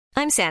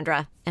I'm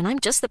Sandra, and I'm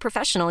just the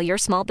professional your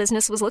small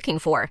business was looking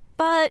for.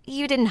 But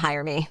you didn't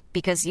hire me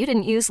because you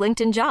didn't use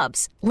LinkedIn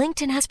Jobs.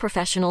 LinkedIn has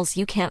professionals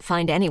you can't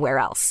find anywhere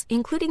else,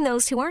 including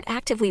those who aren't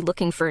actively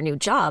looking for a new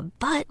job,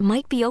 but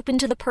might be open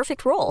to the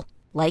perfect role,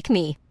 like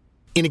me.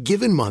 In a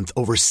given month,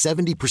 over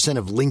 70%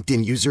 of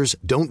LinkedIn users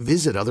don't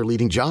visit other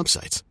leading job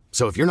sites.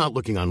 So if you're not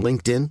looking on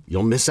LinkedIn,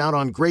 you'll miss out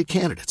on great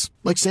candidates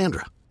like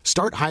Sandra.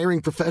 Start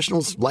hiring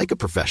professionals like a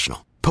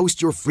professional.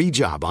 Post your free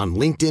job on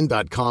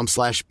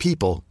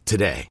linkedin.com/people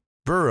today.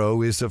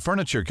 Burrow is a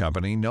furniture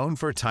company known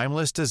for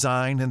timeless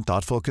design and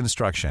thoughtful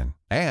construction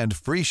and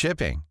free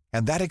shipping,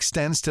 and that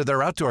extends to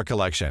their outdoor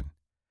collection.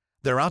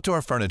 Their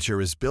outdoor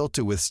furniture is built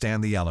to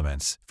withstand the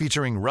elements,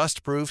 featuring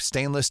rust-proof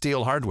stainless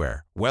steel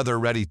hardware,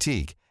 weather-ready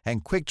teak,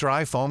 and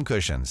quick-dry foam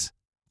cushions.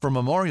 For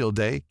Memorial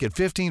Day, get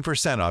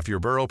 15% off your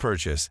Burrow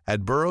purchase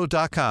at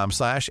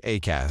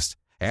burrow.com/ACAST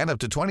and up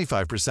to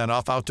 25%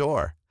 off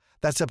outdoor.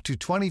 That's up to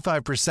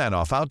 25%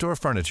 off outdoor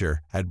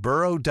furniture at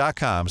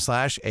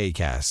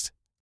burrow.com/ACAST.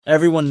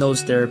 Everyone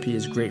knows therapy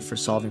is great for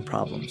solving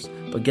problems,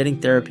 but getting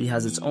therapy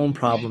has its own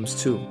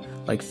problems too,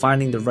 like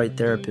finding the right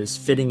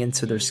therapist, fitting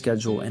into their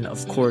schedule, and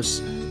of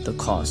course, the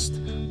cost.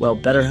 Well,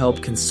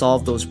 BetterHelp can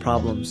solve those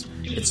problems.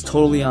 It's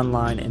totally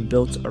online and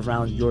built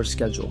around your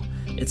schedule.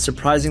 It's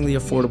surprisingly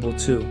affordable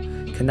too.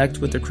 Connect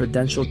with a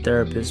credentialed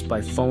therapist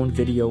by phone,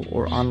 video,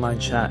 or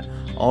online chat,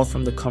 all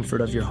from the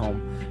comfort of your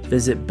home.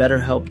 Visit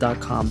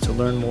BetterHelp.com to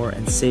learn more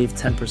and save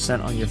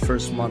 10% on your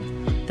first month.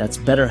 That's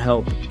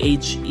BetterHelp,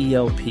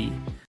 H-E-L-P.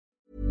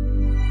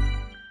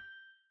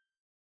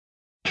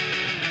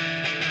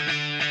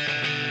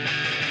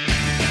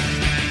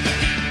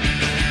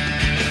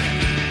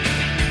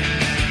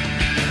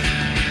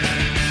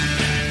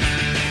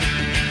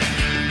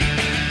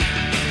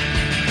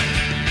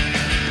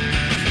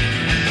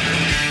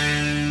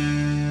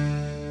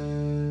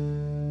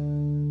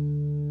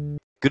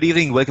 Good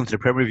evening, welcome to the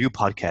Premier Review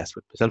podcast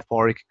with myself,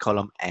 Warwick,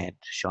 Colm and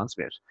Sean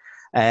Smith.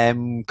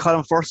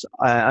 Colm first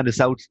on the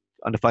South,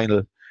 on the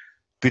final.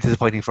 Bit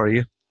disappointing for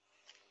you.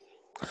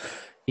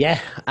 Yeah,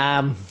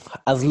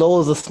 as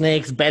low as a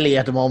snake's belly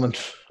at the moment.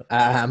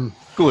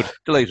 Good,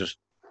 delighted.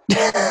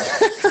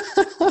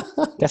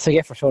 That's what you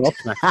get for showing up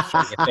tonight.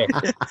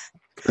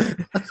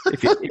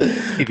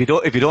 if you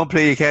don't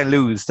play, you can't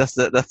lose. That's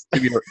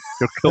your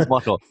club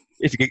motto.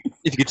 If you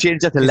could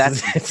change that to Latin.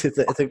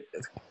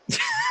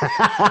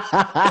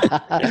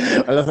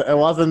 Well, it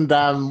wasn't.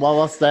 What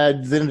was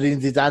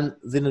Zinedine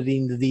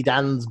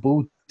Zidane's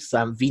boots?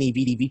 Vini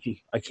Vidi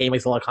Vici. I came, I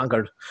saw, I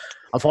conquered.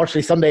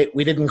 Unfortunately, Sunday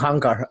we didn't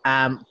conquer.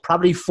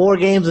 Probably 4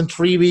 games in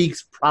 3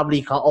 weeks.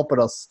 Probably caught up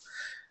with us.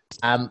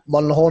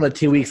 Mullinahone had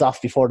 2 weeks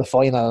off before the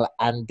final,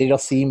 and they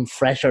just seemed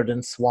fresher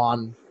than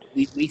Swan.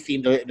 We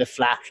seemed a little bit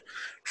flat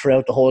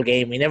throughout the whole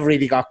game. We never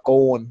really got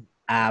going.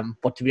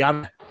 But to be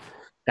honest,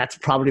 that's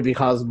probably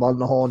because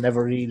Mullinahone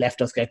never really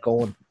left us get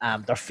going.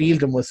 Their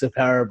fielding was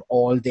superb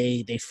all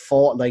day. They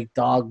fought like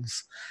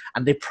dogs.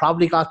 And they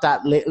probably got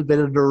that little bit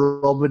of the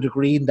rub of the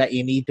green that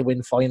you need to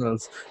win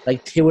finals.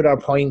 Like 2 of their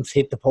points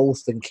hit the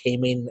post and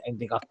came in, and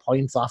they got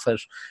points off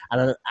it.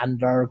 And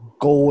their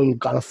goal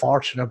got a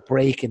fortunate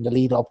break in the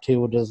lead up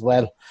to it as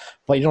well.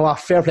 But you know what?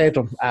 Fair play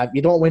to them.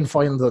 You don't win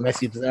finals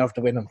unless you deserve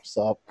to win them.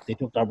 So they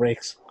took their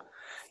breaks.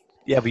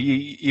 Yeah, but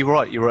you were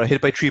right. You were hit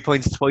by 3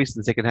 points twice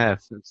in the second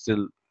half.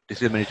 They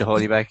still managed to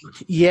hold you back.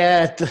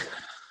 Yeah,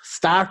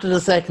 start of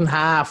the second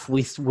half,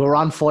 we were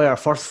on fire.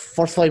 First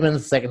 5 minutes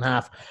of the second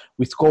half,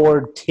 we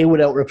scored 2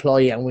 without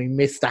reply, and we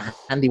missed a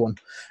handy one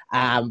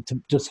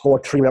to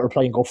score 3 without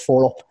reply and go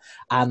 4 up.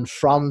 And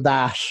from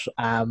that,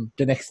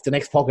 the next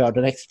puck or the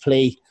next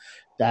play,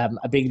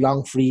 a big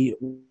long free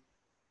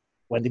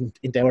went in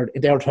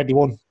their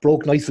 21,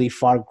 broke nicely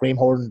for Graham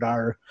Horton,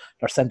 their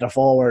centre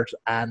forward,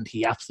 and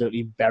he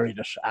absolutely buried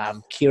it.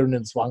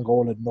 Kieran's one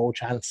goal had no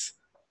chance.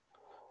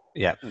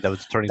 Yeah, that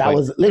was the turning point. That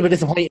was a little bit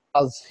disappointing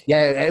because,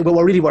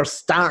 we were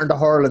starting to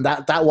hurl, and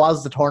that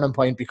was the turning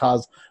point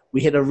because we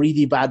hit a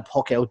really bad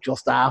puck out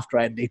just after,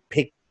 and they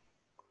picked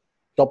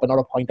up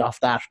another point off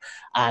that,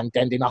 and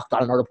then they knocked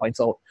on another point.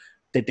 So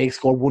they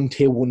scored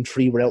 1-2,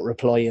 1-3 without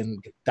reply,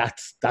 and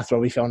that's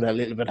where we found it a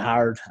little bit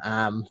hard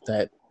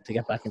to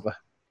get back into it.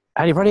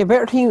 And you've probably a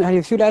better team. And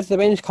you've 2 lads at the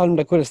bench, Colm,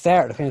 that could have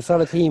started. A kind of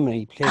solid team, and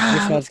he played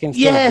lads against.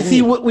 Yeah,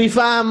 see, we've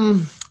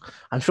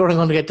I'm sure I'm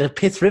going to get the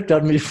piss ripped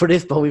out of me for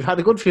this, but we've had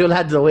a good few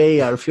lads away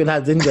or a few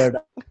lads injured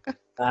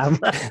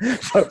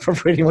for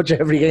pretty much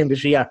every game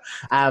this year.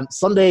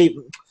 Sunday,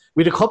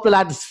 we had a couple of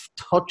lads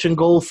touch and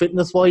go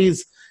fitness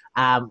wise,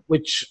 they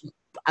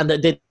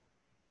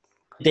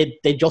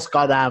just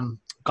got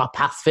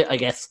past fit, I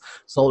guess.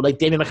 So like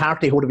Damien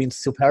McCarthy, who would have been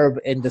superb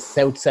in the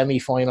South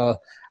semi-final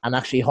and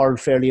actually hurled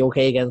fairly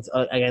okay against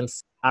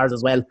ours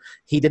as well,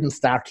 he didn't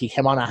start. He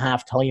came on at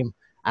half time.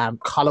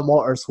 Colin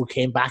Waters, who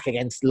came back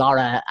against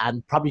Laura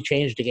and probably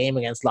changed the game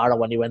against Laura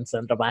when he went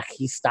centre back,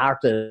 he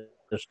started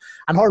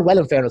and hurled well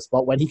in fairness,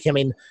 but when he came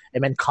in,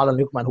 it meant Colin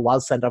Lukeman, who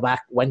was centre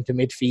back, went to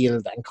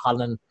midfield, and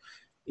Colin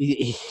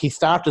he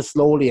started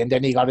slowly and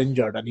then he got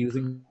injured and he was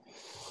in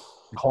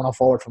corner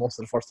forward for most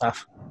of the first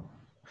half.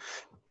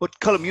 But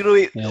Colm,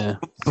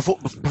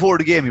 before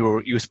the game,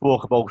 you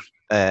spoke about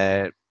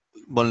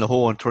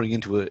Mullinahone turning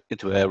into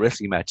a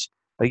wrestling match.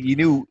 Like you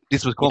knew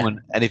this was coming,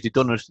 and if they'd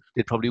done it,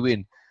 they'd probably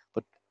win.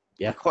 But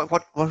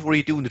what were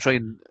you doing to try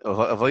and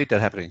avoid that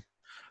happening?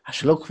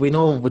 Actually, look, we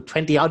know with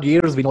 20 odd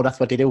years, we know that's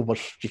what they do, but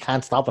you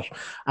can't stop it.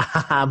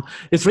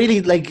 It's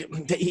really like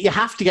you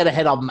have to get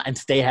ahead of them and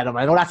stay ahead of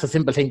them. I know that's a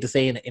simple thing to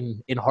say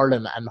in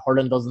hurling, and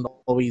hurling doesn't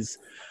always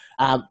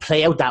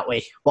play out that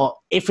way. But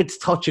if it's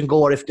touch and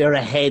go, or if they're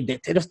ahead,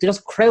 they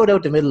just crowd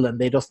out the middle and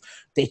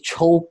they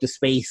choke the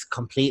space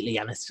completely,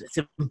 and it's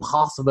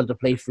impossible to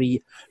play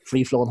free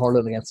flowing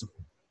hurling against them.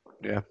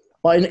 Yeah.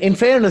 But in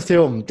fairness to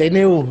them, they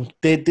knew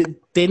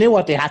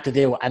what they had to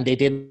do, and they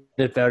did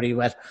it very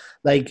well.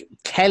 Like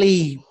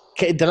Kelly,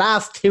 the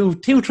last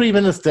 2-3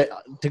 minutes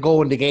to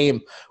go in the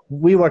game,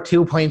 we were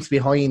 2 points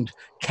behind.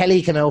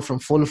 Kelly came out from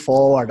full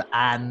forward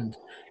and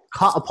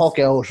caught a puck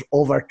out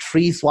over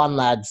 3 Swan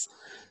lads,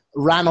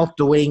 ran up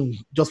the wing.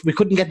 Just we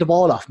couldn't get the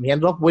ball off him. He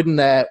ended up winning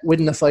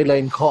the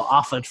sideline cut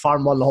off it for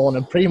Mullinahone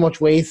and pretty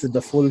much wasted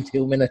the full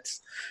 2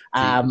 minutes.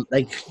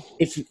 Like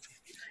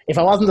if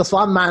I wasn't the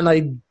Swan man,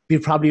 I'd be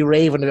probably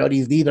raving about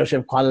his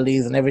leadership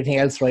qualities and everything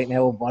else right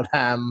now. But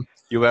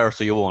you are,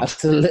 so you won't.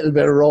 That's a little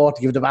bit raw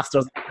to give the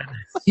bastards.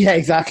 Yeah,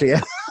 exactly.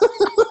 Yeah.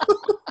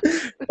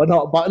 but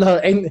no.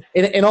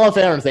 In all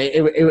fairness,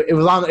 it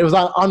was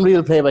on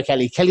unreal play by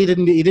Kelly. Kelly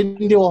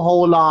didn't do a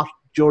whole lot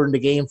during the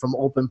game from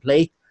open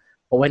play,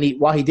 but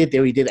what he did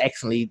there, he did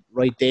excellently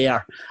right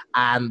there.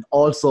 And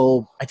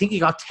also, I think he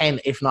got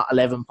 10, if not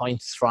 11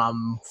 points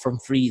from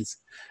frees.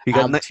 He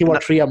got 2 or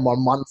 3 or more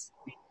months.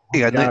 He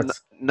got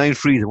 9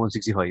 frees and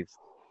 165.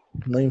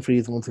 9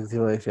 frees and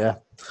 165, yeah.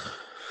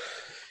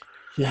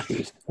 Yeah.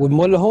 Would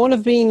Mullinahone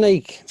have been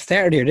like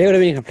started here? They would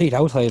have been complete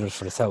outsiders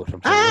for the South.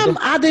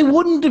 They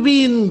wouldn't have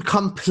been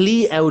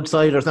complete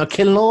outsiders. Now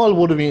Kilnall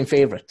would have been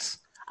favourites,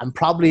 and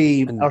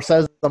probably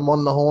ourselves and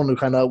Mullinahone who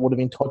kind of would have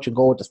been touch and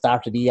go at the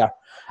start of the year.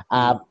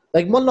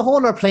 Like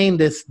Mullinahone are playing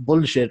this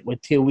bullshit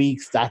with 2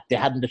 weeks that they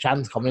hadn't a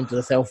chance coming into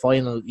the South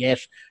final yet.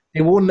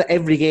 They won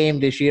every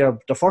game this year.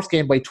 The first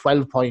game by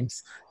 12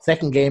 points,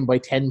 second game by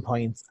 10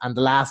 points, and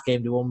the last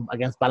game they won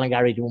against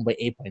Ballingarry, they won by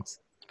 8 points.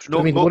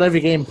 They won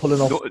every game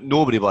pulling up.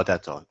 Nobody bought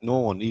that, though. No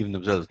one, even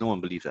themselves, no one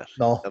believed that.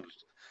 No.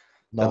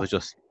 That was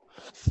just,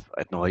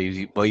 I don't know why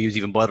he was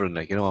even bothering,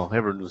 like,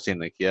 everyone was saying,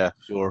 like, yeah,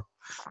 sure.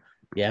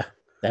 Yeah,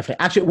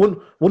 definitely. Actually,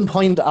 one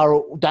point,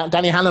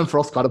 Danny Hannon for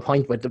us got a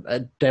point with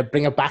to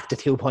bring it back to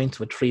 2 points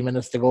with 3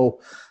 minutes to go.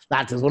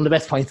 That is one of the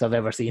best points I've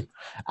ever seen.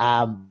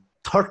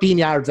 13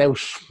 yards out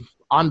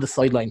on the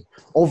sideline,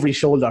 over his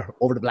shoulder,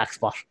 over the black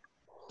spot.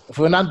 If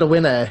we went on to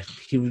win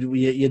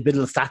you'd build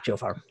a statue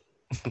for him.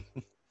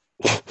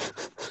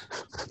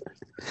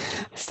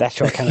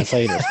 Statue of kind of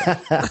cider.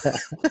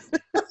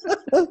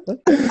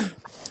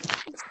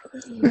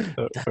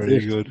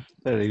 Very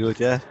good,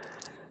 yeah.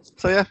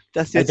 So yeah,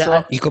 that's it.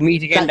 You could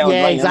meet again down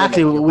yeah, line,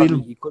 exactly.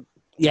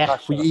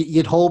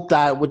 You'd hope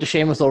that with the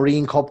Seamus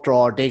O'Reen Cup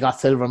draw, they got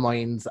Silver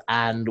Mines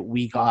and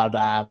we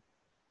got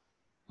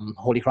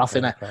Holy Cross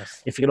in it.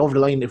 If we get over the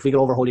line, if we get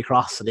over Holy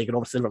Cross and they get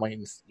over Silver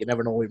Mines, you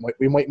never know.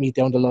 We might meet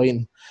down the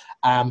line.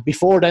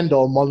 Before then,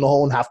 though,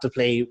 Mullinahone have to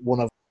play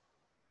one of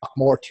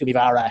more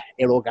Tulivara,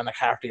 Aero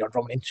Ganacarty or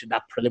Drummond Inch in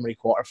that preliminary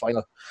quarter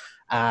final.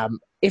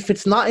 If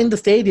it's not in the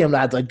stadium,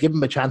 lads, I'd give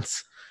them a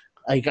chance.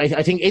 I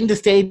think in the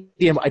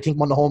stadium, I think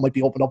Mullinahone might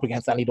be opened up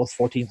against any of those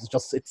 4 teams.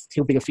 It's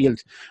too big a field.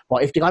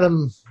 But if they got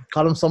him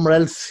somewhere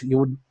else, you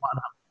wouldn't want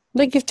him.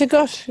 Like if they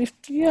got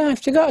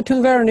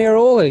Tulivara near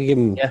Oga, give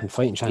them a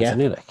fighting chance in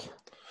it. Like.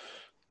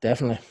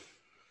 Definitely.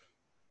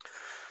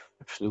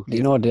 Absolutely.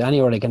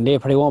 Anywhere like, and they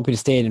probably won't be the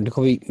stadium. They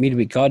could be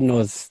midweek. God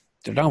knows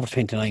they're down for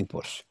 29,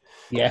 but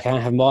they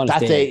can't have them all in the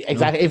stadium.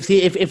 Exactly.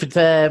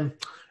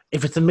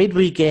 If it's a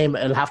midweek game,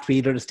 it'll have to be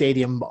either the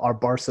stadium or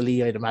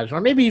Borsalea, I'd imagine, or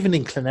maybe even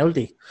in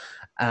Clonelty.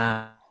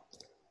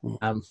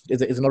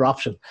 Is another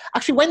option.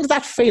 Actually, when does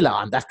that fail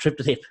on, that trip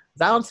to Tip? Is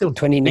that on soon?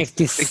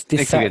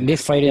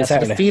 This Friday and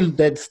Saturday.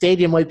 The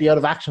stadium might be out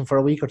of action for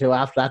a week or two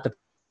after that,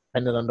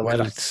 depending on the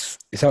weather. It's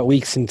out a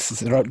week since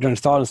they're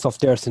installing stuff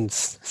there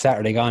since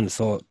Saturday gone,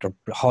 so they're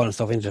hauling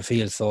stuff into the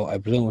field, so I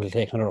presume it'll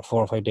take another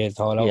 4 or 5 days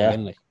to haul out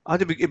again. Like.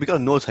 It'll be gone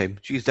in no time.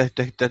 Jeez, that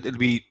it'll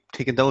be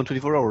taken down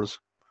 24 hours.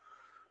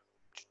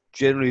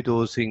 Generally,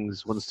 those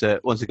things, once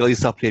the guys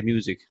stop playing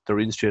music, they're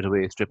in straight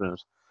away, stripping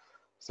it.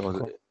 So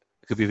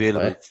it could be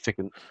available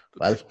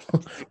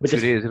with 2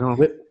 days,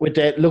 With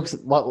the looks,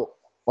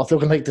 what's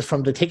looking like this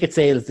from the ticket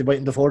sales, they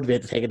mightn't afford to be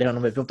able to take it down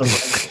and leave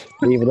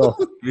it up.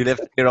 You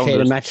left it around. Play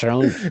the match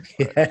around.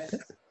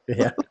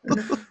 Yeah.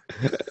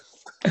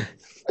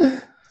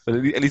 But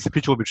at least the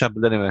pitch won't be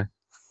trampled anyway.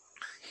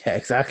 Yeah,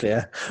 exactly.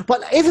 Yeah,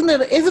 but isn't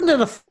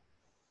it a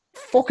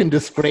fucking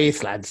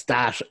disgrace, lads,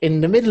 that in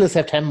the middle of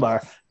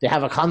September they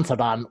have a concert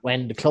on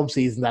when the club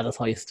season at its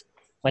highest,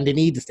 when they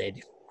need the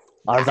stadium?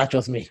 Or is that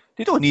just me?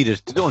 They don't need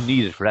it. They don't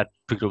need it for that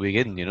particular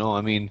weekend,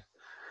 I mean,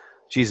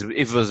 geez, if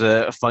it was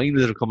a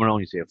final that would come around,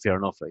 you say, fair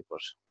enough, like,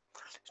 but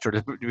sure,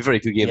 there'll be very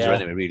few games there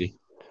anyway, really.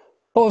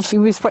 Oh, if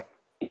we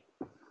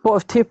But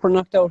if Tipper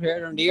knocked out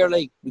here in the year,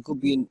 like, we could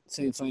be in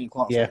semi-final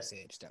quarter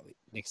stage that week,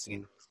 next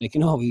game. Like,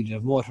 we'd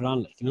have motored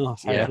on, like,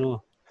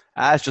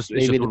 It's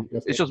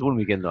just one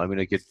weekend, though. I mean,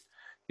 like,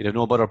 you'd have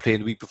no better playing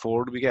the week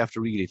before or the week after,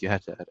 really, if you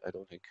had to, I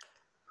don't think.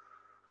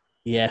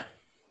 Yeah.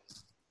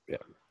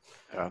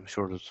 I'm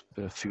sure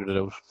they've figured it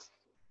out.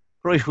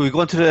 Right, we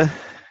go into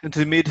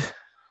the mid.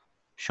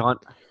 Sean,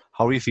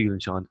 how are you feeling,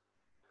 Sean?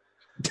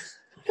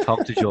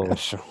 Talk to Joe.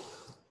 Sure.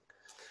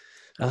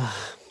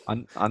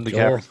 On the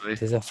Joe, carpet.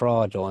 he's a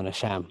fraud, Joe, and a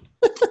sham.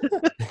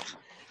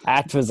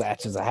 That was a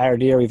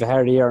hard year. We've a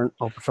hard year in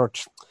Upper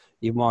Church.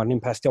 Even walking in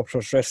past the Upper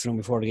Church dressing room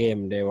before the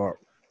game, they were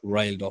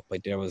riled up.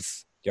 Like, they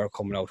were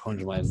coming out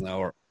 100 miles an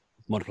hour,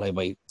 multiplied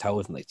by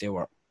 1,000. Like, they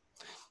were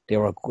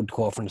good to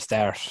go from the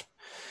start.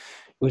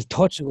 It was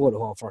touch and go the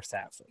whole first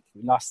half. Like,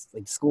 we lost,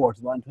 like, the score was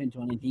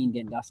 120-119,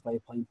 then lost by a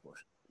point, but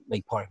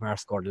like Porrickmore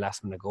scored the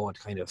last minute goal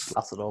to kind of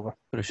lost it over.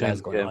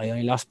 I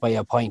only lost by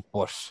a point,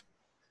 but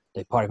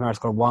like Porrickmore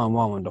scored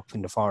 1-1 and up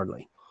in the forward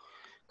line.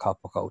 Cop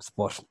outs,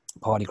 but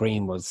Paddy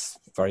Green was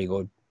very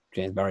good.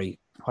 James Barry,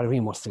 Paddy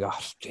Green must have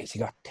got. He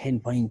got 10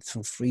 points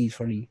from free,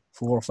 4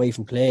 or 5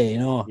 from play.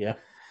 Yeah,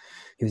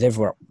 he was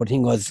everywhere. But the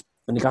thing was,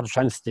 when they got the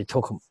chance, they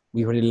took him.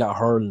 We really let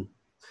hurling.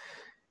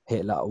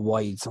 Hit a lot of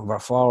wide. Some of our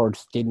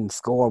forwards didn't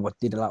score, but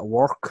did a lot of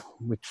work,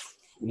 which,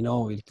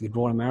 we'd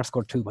Roland Maher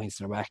scored 2 points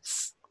in their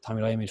backs.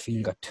 Tommy Lyon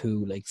midfield got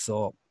 2, like,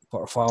 so.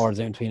 But our forwards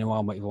in between them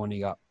all might have only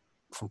got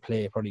from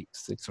play probably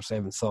 6 or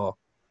 7. So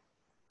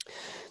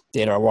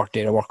they had their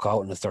work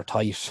out, and as they're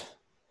tight.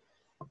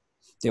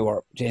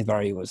 James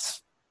Barry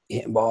was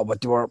hitting ball,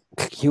 but they were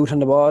cute on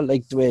the ball,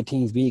 like the way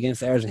teams be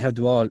against ours, and have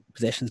the ball,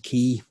 possession's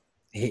key,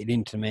 hit it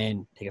into the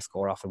main, take a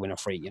score off, and win a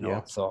free,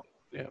 So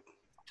it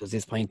was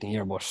disappointing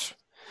here, but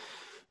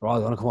we're all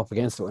going to come up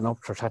against it, and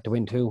Upchurch had to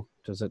win too.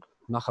 It was a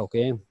knockout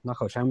game,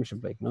 knockout championship,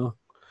 like, no.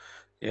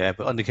 Yeah,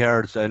 but on the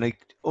cards,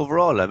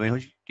 overall, I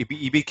mean,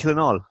 you beat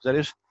Killinall, is that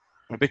it?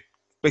 A bit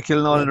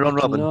Killinall in the round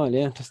robin.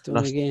 Killinall, just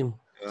doing the game.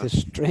 Yeah. It's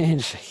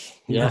strange.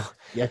 Yeah,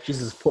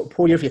 Jesus,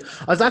 poor year for you.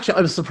 I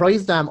was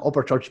surprised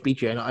Upper Church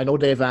beat you. I know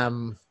they've I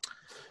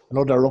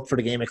know they're up for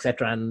the game,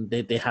 etc., and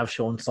they have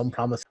shown some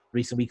promise in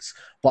recent weeks.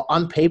 But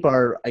on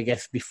paper, I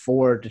guess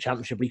before the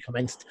championship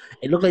recommenced,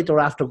 it looked like they were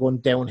after going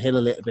downhill a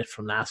little bit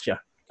from last year.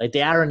 Like,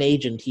 they are an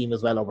aging team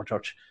as well, Upper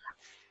Church,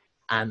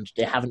 and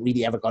they haven't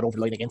really ever got over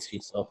the line against you.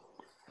 So.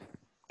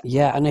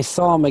 Yeah, and I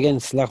saw them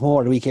against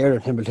Loughmore the week earlier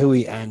in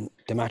Timbertooey, and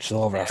the match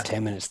was over after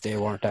 10 minutes. They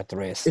weren't at the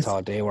race,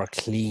 so they were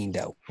cleaned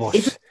out.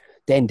 But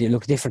then they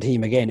looked a different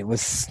team again.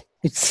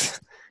 It's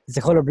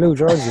the colour blue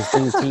jerseys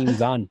the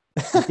team's on.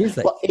 It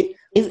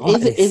is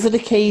is it a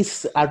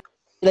case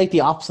like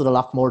the opposite of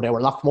Loughmore there,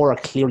 where Loughmore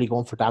are clearly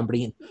going for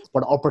Dunbreen,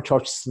 but Upper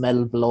Church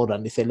smell blood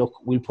and they say, look,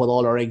 we'll put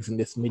all our eggs in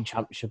this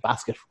mid-championship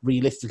basket.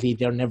 Realistically,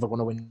 they're never going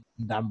to win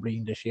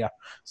Dunbreen this year.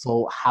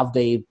 So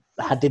did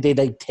they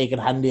like take it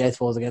handy, I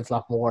suppose, against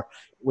Loughmore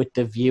with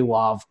the view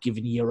of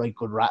giving you a right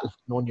good rattle,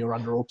 knowing you're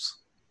on the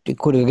ropes? They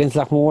could have against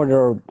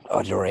Loughmore.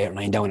 They were 8 or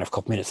 9 down after a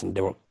couple of minutes, and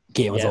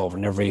game was over,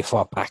 and never really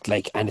fought back.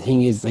 Like, and the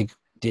thing is, like,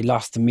 they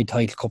lost the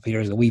mid-title a couple of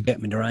years ago. We bet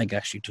them in the rag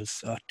actually,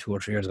 just 2 or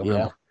 3 years ago. Yeah.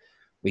 Remember?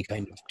 We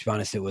kind of, to be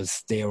honest,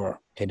 they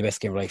had the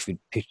best game of life. We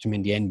pitched them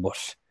in the end, but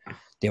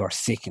they were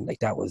sick, and like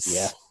that was.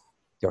 Yeah.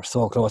 They were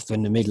so close to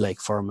in the mid, like,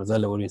 for them as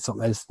well. It would have been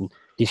something else. And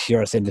this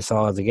year, I said they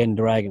saw us again,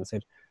 the rag, and I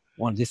said,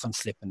 this one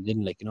slip, and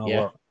didn't, like, they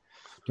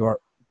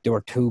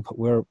were 2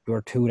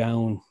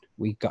 down.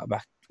 We got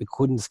back. We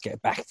couldn't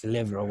get back to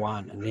level of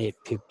 1, and they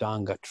pipped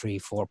on, got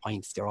 3-4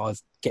 points. They're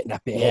always getting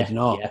that bit ahead,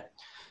 Yeah.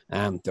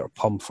 They were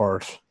pumped for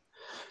it,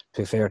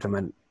 to be fair to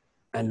them,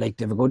 and like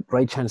they have a good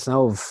right chance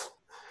now of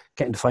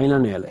getting the final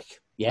now.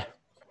 Like,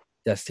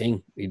 that's the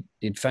thing.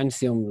 We'd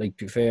fancy them. Like,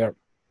 to be fair,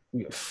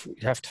 you'd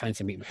have to fancy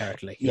them beating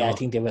McCarthy. Like, I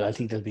think they will. I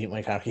think they'll beat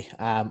McCarthy.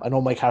 I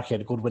know McCarthy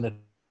had a good win at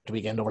the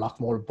weekend over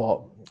Loughmore,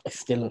 but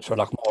still for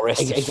Loughmore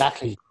rested.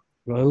 Exactly.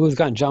 Well, who's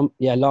got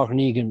Lachlan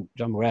Egan,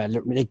 John McGrath,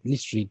 like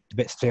literally the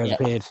best players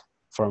played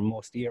for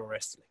most of the year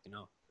rested,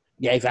 like,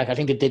 Yeah, exactly. I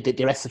think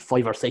they rested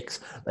 5 or 6.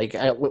 Like,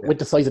 with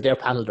the size of their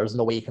panel, there's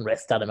no way you can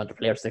rest that amount of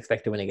players to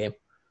expect to win a game.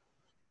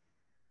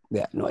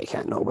 Yeah, no, you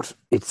can't. No, but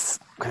it's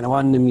kind of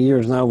one of them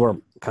years now. We're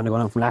kind of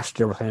going on from last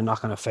year. We're kind of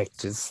knock-on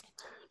effect is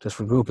just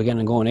regroup again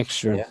and go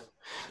next year. Yeah.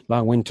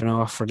 Long winter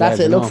now for that's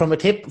it. Look, from a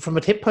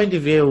tip point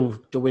of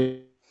view, the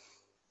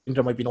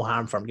winter might be no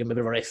harm for him. Give him a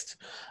bit of a rest.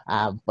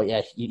 But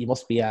yeah, you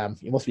must be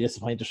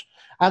disappointed.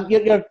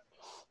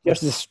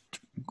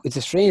 It's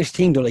a strange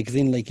thing though.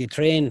 Like, you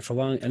train for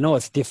one. I know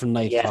it's a different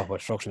night proper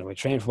instruction. We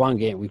trained for one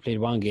game. We played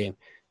one game.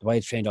 The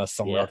boys trained us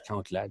somewhere out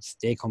county lads.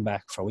 They come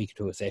back for a week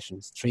or 2 of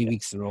sessions. 3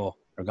 weeks in a row,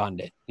 they're gone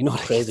then.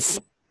 Crazy.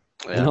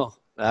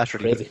 That's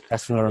really crazy.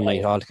 That's another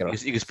night altogether.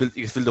 You can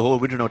spill the whole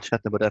winter now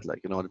chatting about that,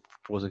 like, the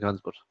pros and cons.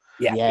 But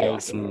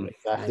absolutely.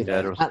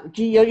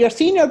 Exactly. Your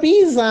senior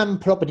B's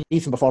put up a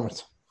decent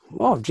performance.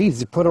 Oh, geez,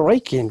 they put a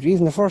right game. Geez,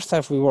 in the first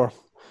half we're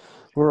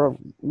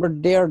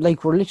there,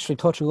 like, we're literally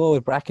touch and go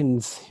with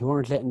Brackens. You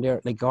weren't letting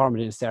like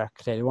Gorman didn't start.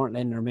 They weren't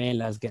letting their main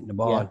lads getting the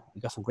ball.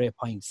 We got some great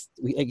points.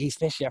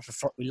 Especially after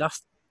we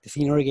lost the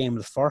senior game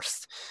was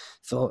first.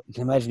 So you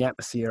can imagine the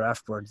atmosphere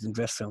afterwards in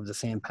dressing room. The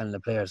same panel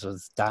of players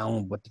was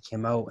down, but they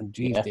came out and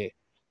geez,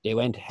 they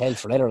went hell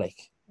for leather. Like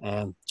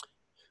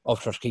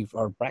Upchurch keep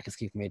or Brackens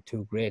keep made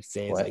 2 great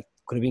saves. Like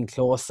could have been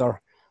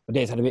closer, but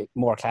they had a bit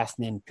more class.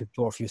 And then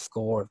people a few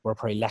scores. We're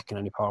probably lacking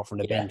any power from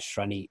the bench.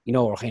 Or any,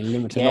 we're kind of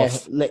limited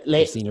enough.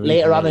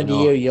 Later on in the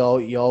year,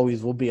 you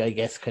always would be, I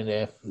guess, kind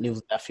of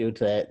losing that few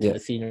to the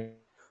senior.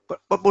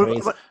 But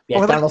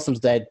Dan Russell's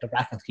the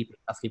Brackens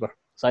keeper.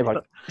 Sorry,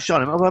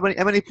 Sean, how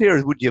many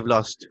players would you have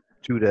lost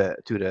to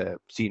the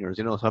seniors?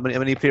 So how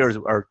many players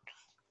are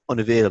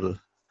unavailable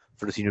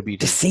for the senior B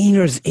team? The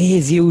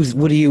seniors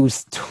would have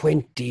used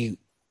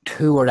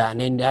 22 or that,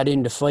 and then add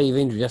in the 5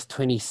 injuries, that's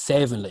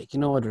 27. Like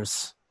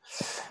there's,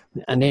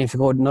 and then if you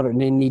go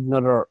then need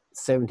another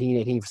 17,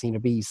 18 for senior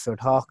B's. So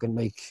talking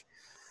like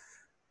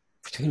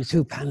between the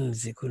 2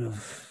 panels, they could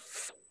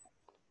have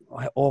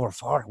over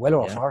 40, well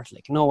over 40.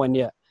 Like when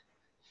you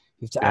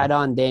have to add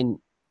on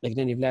then. Like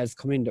then if lads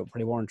come in that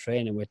probably weren't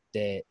training with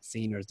the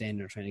seniors then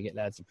they're trying to get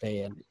lads to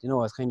play, and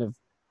it's kind of a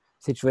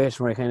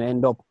situation where I kind of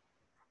end up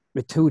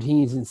with 2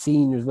 teams and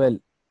seniors. Well,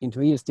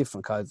 intermediate is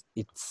different because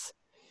the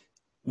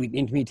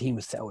intermediate team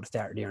was set out to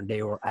start there and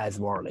they were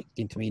like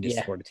the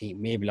intermediate were the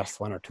team. Maybe lost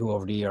 1 or 2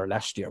 over the year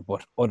last year,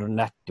 but other than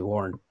that they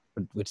weren't.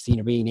 But with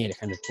senior being they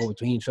kind of go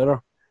between each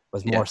other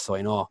was more so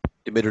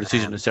They made a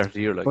decision to start the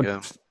year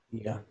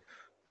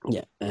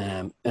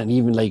and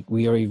even like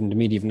we are even the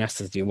mid even asked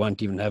us, do you want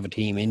to even have a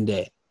team in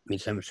the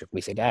mid-championship?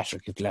 We said that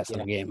should give the last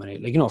game,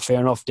 and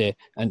fair enough. They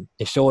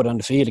showed on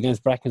the field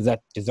against Brackens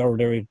that deserved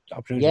their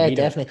opportunity. Yeah,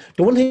 definitely.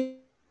 The one thing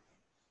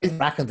with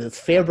Brackens is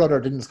Fairbrother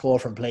didn't score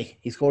from play.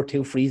 He scored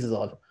 2 freezes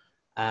on.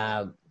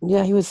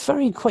 He was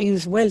very quiet. He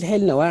was well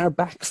held now. Our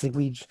backs, like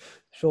we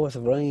show us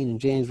of Ryan and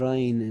James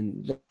Ryan,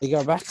 and like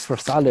our backs were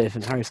solid.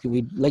 And Harris,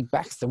 we like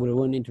backs that would have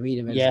won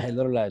intermediate and held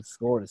other lads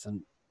scored us,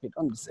 and they'd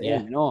done the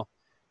same,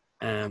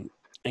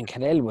 And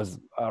Cadell was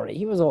alright.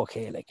 He was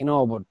okay,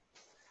 but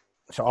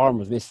Arm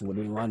was missing. Would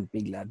have been one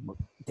big lad, but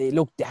they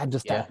had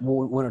just that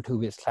 1 or 2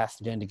 bits class,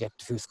 and then to get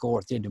a few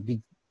scores. They had a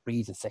big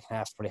breeze in second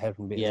half, probably helped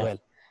them a bit as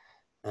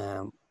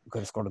well. Could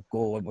have scored a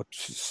goal, but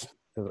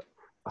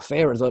a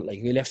fair result.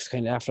 Like we left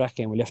kind of after that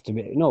game, we left a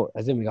bit.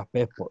 As in we got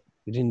bet, but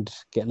we didn't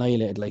get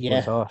annihilated like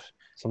we thought.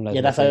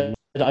 That's how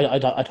I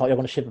thought you were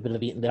going to ship a bit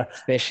of beating there.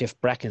 Especially if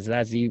Brackens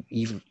lads, you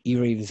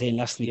were even saying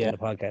last week on the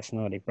podcast,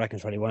 like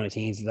Brackens probably one of the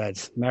teams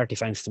lads. Marty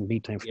fancies them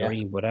big time for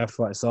Green, but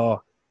after what I saw,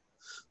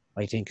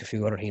 I think a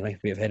few other teams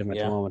might be ahead of him at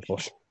the moment.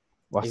 But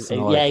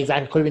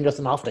exactly. Could have been just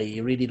an off day.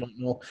 You really don't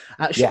know.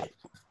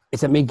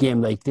 It's a mid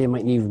game. Like they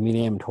might even be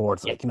aimed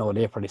towards. They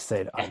probably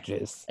said,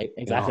 "Jeez."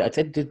 Exactly. I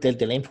said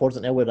they'll aim towards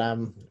it now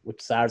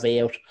with Sars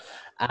A out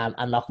and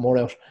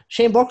Lockmore out.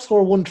 Shane Burke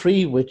scored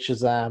 1-3, which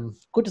is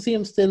good to see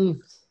him still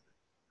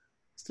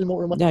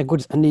motoring. Yeah,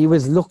 good. And he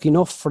was lucky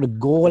enough for the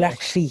goal.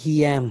 Actually,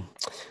 he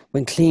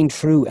went clean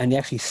through and he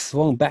actually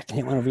swung back and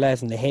hit one of the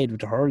lads in the head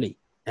with the hurley.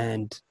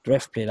 And the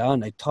ref played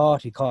on. I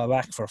thought he caught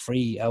back for a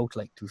free out,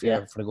 like to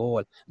fair for the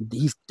goal.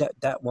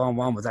 That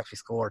 1-1 was actually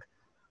scored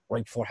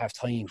right before half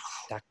time.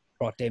 That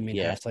brought them in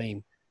half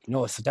time.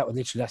 So that was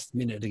literally last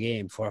minute of the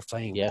game before half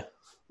time. Yeah.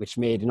 Which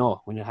made,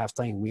 when at half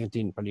time we went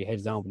in probably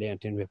heads down, but they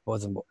went in with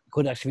buzzing. But it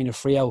could actually been a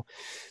free out.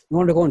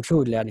 You they're going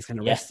through the lad, he's kind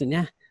of resting,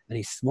 and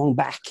he swung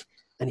back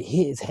and he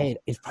hit his head.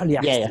 It's probably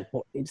accident,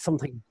 but it's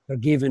something they're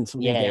giving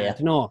something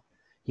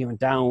He went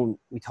down.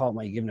 We thought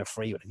might give him a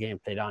free, but the game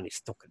played on. He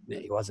stuck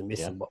it. He wasn't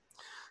missing, but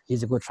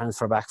he's a good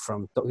transfer back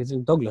from. He's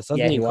in Douglas,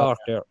 hasn't he? Cork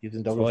there. He was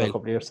in Douglas for a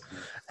couple of years.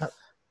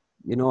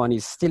 And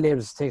he's still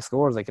able to take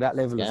scores like at that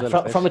level as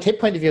well. From a tip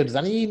point of view, does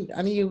any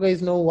of you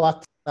guys know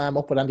what's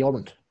up with Andy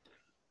Ormond?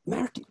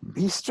 Marty,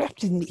 he's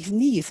strapped his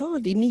knee. It's all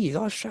the knee. He's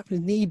all strapped his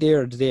knee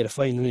there today to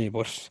find knee.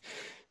 But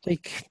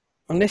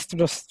unless they're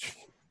just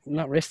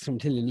not resting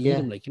until they need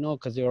him,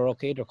 because they were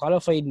okay. They're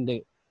qualified and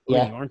they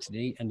weren't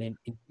today, and then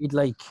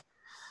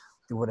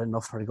they would have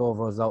enough for to go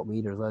over us out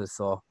meter as well.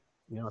 So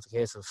it's a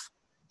case of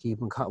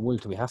keeping will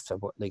till we have to.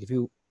 But if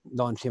you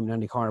launch him in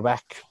any corner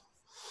back,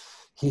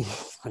 he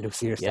can do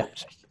serious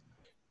damage.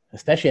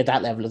 Especially at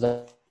that level as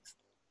well,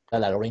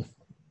 at a ring.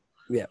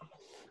 Yeah,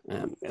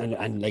 and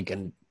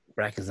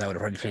Brackens now they're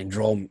probably playing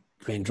drum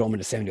in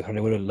the 70s. They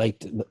would have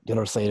liked the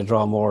other side of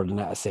draw more than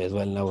that, I say as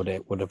well. Now they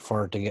would have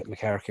preferred to get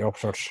McCarthy up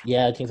church.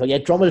 Yeah, I think so. Yeah,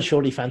 Drum will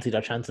surely fancy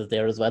their chances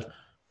there as well.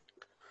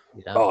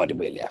 Oh, they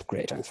will. Yeah,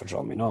 great chance for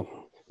Drum.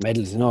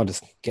 Medals.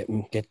 Just get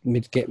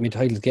mid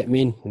titles, get them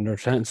in, and their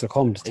chance to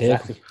come to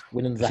take.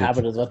 Winning's a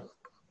habit as well.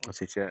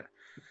 That's it. Yeah.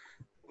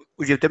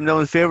 Would you have them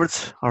down as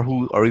favourites,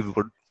 or even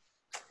good?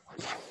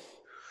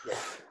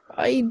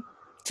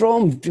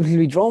 Drum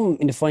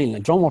in the final.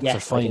 Drum up for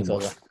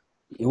final. So,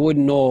 you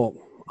wouldn't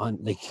know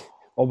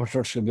Upper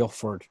Church will be up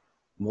for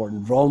more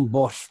than Drum,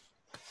 but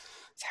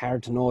it's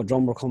hard to know.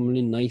 Drum were coming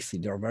in nicely.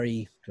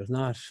 There's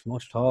not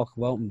much talk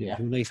about them. They're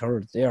nice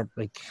herds. They're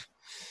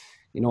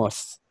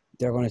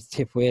they're going to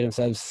tip away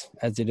themselves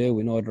as they do.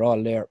 We know they're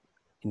all there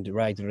in the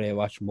rag today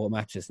watching both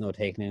matches,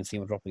 taking in and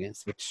seeing what they're up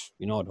against, which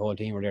the whole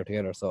team are there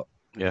together. So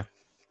they're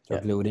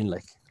glued in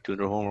doing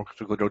their homework.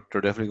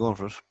 They're definitely going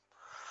for it.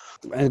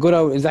 And good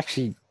out is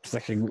actually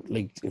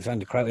like in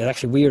front of the crowd. It's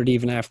actually weird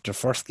even after the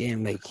first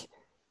game, like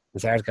the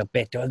Stars got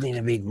bet. There wasn't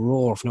a big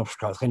roar from Upper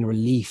Cross, kind of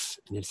relief,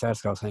 and the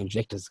Stars got kind of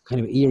ejected. It's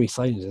kind of eerie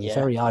silence. It was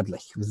very odd.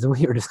 Like it was the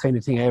weirdest kind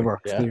of thing I ever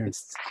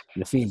experienced in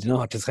the field. You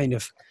know, just kind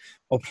of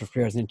Upper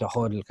players into a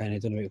huddle, kind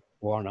of done a bit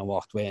worn and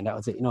walked away, and that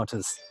was it. You know, it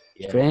was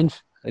strange.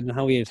 I don't know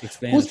how you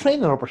explain. Who's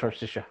training Upper Church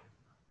this year?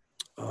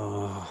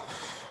 Who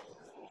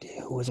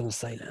was on the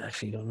sideline?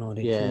 Actually, don't know.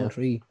 They 2 or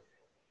 3.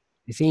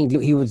 You see,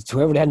 he was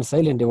whoever they had in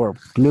silent. They were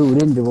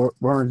glued in. They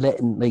weren't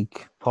letting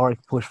like Park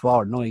push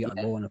forward. No, you got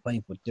to go on the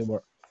point, but they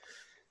were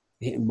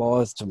hitting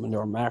balls to when they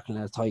were marking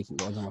as tight and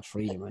goes on a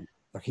free. Man,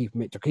 they're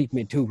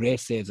keeping 2 great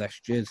saves.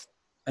 Actually,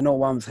 I know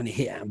one was going to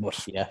hit him,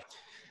 but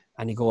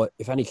and you go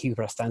if any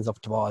keeper stands up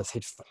to ball is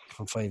hit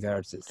from 5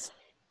 yards, it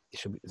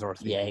should be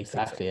sort of. Yeah,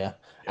 exactly. Yeah,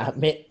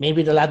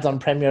 maybe the lads on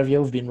Premier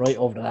View have been right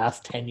over the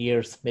last 10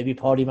 years. Maybe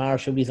Paddy Maher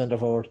should be centre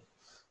forward.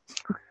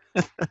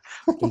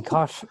 He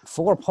caught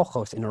 4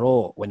 puckouts in a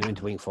row when he went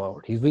to wing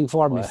forward. He was wing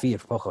forward midfield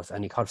for puckouts,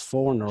 and he caught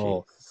 4 in a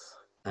row.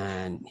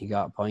 And he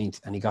got a point,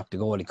 and he got the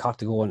goal. He caught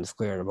the goal in the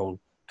square about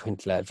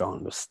 20 lads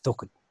round. It was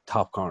stuck at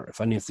top corner. If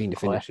I didn't seen the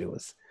finish, it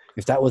was.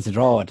 If that was a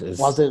draw, it was.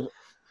 Was it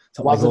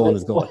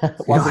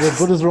as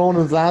good as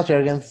Ronan's last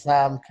year against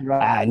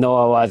Kilrara?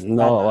 No, it wasn't.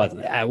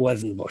 It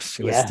wasn't, but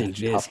it was still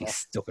Jays. He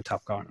stuck at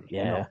top corner.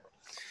 Yeah. You know?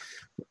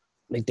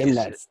 Like them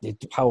lads, they had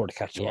the power to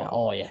catch the ball.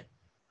 Oh, yeah.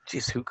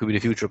 Jeez, who could be the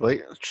future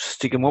boy? Just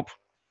stick him up.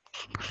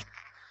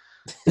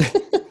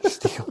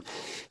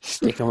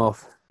 Stick him up.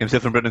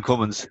 Himself and Brendan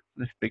Cummins.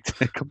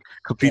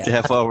 Complete the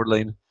half forward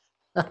line.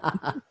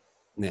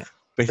 Yeah.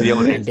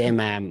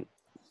 And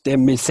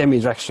them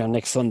semis actually on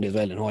next Sunday as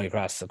well in Holy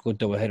Cross. A good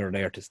double header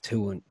there. It's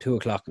 2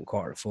 o'clock and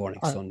 4:15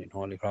 next Sunday in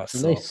Holy Cross.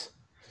 Nice. So,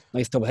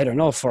 nice double header.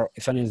 No, for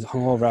if anyone's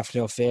hungover after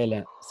they'll fail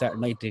and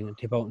Saturday night they can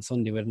tip out on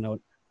Sunday with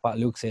what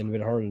Luke's saying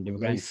with hurling. They were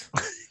great.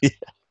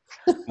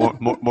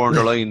 more on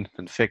the line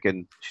than Fick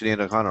and Sinead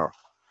O'Connor.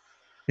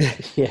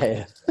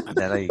 Yeah.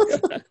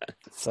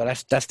 So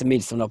that's the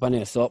mid sum up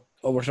anyway. So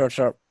Overchurch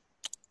are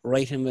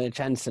right him with a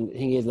chance, and the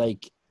thing is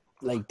like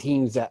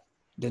teams that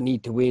they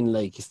need to win,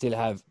 like you still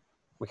have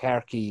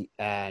McCarthy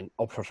and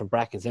Upchurch and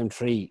Brackens, them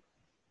 3.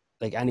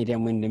 Like any of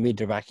them win the mid,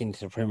 they're back into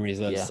the Premier as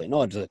well. So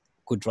there's a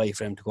good drive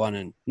for them to go on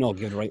and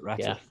give the right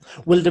rattle. Yeah.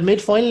 Will the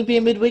mid final be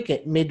a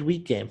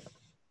midweek game?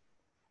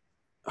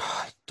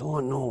 I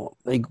don't know.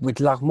 Like with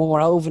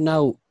Lochmore over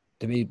now,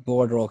 the mid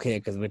board are okay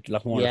because with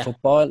Lochmore in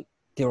football,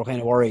 they were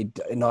kind of worried.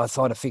 I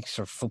saw the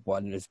fixture for football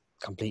and there's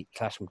complete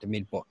clash with the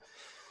mid, but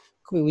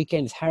could be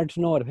weekend. It's hard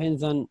to know. It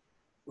depends on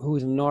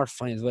who's in North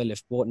fine as well.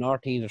 If both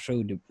North teams are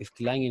through, if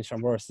Lang and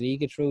Shamrock City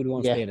get through, they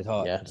won't stay at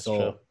all. Yeah, that's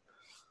true.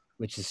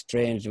 Which is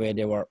strange the way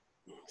they were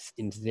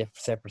into the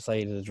separate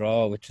side of the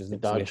draw, which is the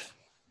dodge.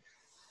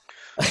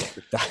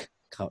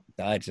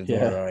 Dodge is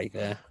all right.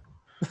 Yeah.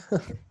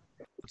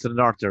 To the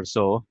north there,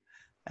 so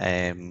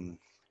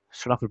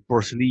start off with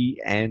Bursley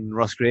and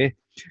Roscrea.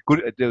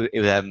 Good, they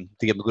gave them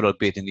a good old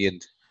bait in the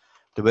end.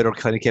 The weather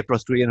kind of kept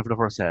Roscrea in for the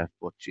first half,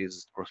 but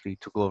Jesus, Bursley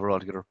took over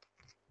altogether.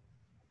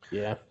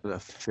 Yeah.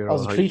 Was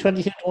it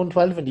 322 to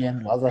 112 in the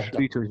end, was it?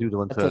 322 to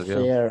 112,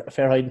 That's a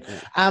fair hiding.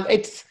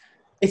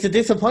 It's a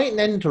disappointing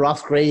end to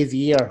Roscrea's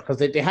year because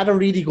they had a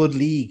really good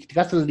league. They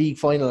got to the league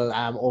final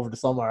over the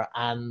summer,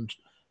 and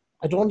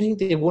I don't think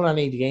they won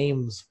any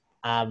games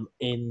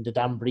in the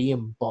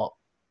Dambrium, but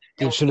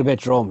they should have bet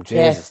Drum,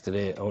 Jesus,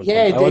 today.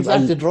 They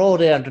got the draw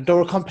there. They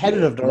were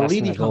competitive. They were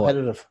really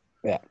competitive.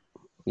 Yeah.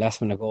 Last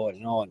minute goal,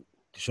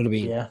 they should have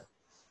been. Yeah.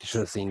 They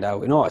should have seen that.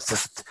 It's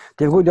just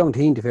they're a good young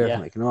team to fair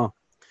like,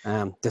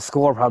 the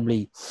score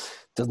probably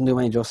doesn't do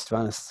any justice, to be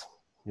honest.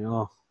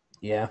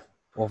 Yeah.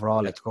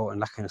 Overall, to go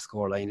and that kind of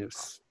score line, it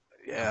was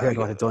compared to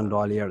what they've done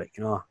all year, I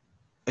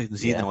didn't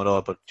see them at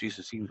all, but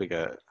Jesus, it seemed like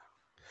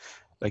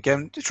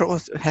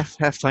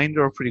half time they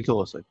were pretty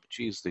close.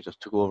 They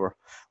just took over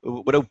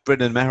without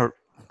Brendan Maher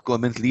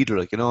going mental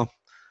leader,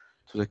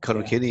 So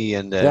Conor Kinney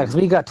and because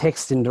we got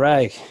text in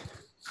drag.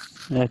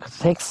 Yeah,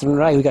 because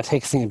we got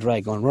texting and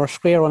drag on. We're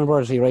square on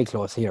Bursley right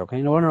close here.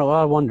 Okay, we're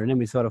all wondering. Then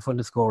we saw the fun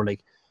to score.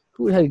 Like,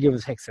 who the hell gave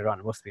us text on?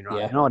 It must have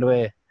been wrong. The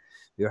way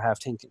we were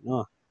half thinking.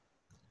 No.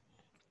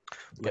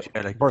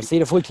 Bursley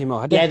the full team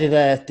out. Did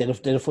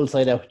a full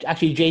side out.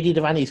 Actually, JD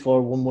Devaney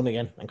scored 1-1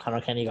 again, and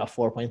Conor Kenny got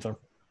 4 points on.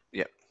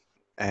 Yeah,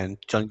 and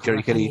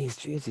Jerry Kelly.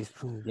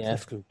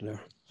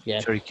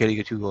 Jerry Kelly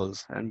got 2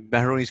 goals, and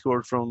Maharoni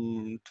scored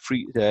from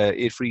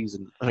 8 frees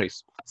and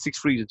 6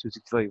 frees and 2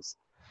 65s.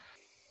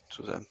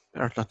 So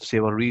there's not to say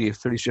about really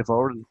fairly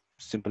straightforward and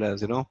simple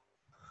as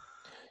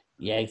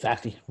Yeah,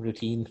 exactly.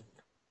 Routine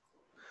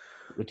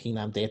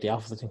and day at the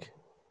office, I think.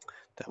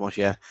 That much,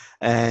 yeah.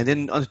 And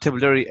then on to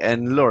Tipperary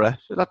and Laura.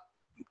 A lot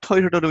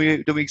tighter than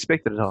we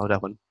expected at all,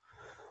 that one.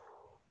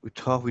 We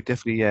thought we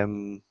definitely, I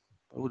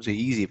wouldn't say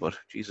easy, but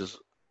Jesus.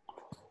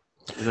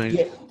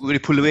 We really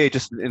pulled away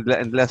just in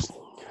the last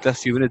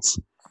few minutes.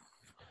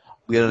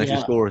 We had an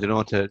extra score, to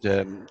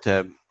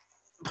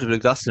put it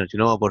exhausted,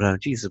 but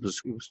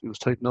Jesus, it was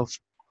tight enough.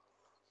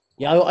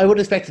 Yeah, I would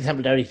expect the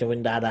Temple to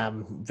win that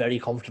very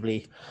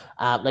comfortably.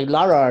 Like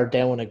Lara are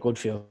down a good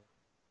few.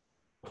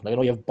 Like I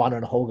know you have Bonner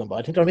and Hogan, but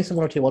I think they're missing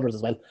one or two others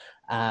as well.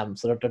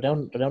 So they're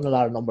down a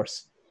lot of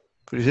numbers.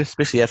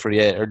 Especially after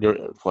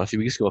earlier, a few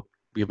weeks ago,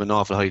 we have been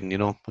awful hiding, you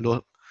know.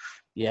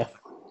 Yeah.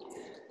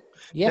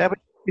 But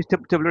it's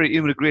Tipperary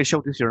in with a great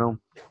shout this year now.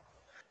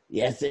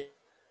 Yes,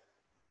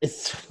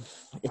 it's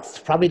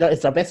probably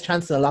it's their best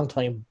chance in a long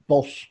time,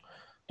 but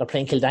they're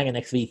playing Kildanga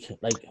next week.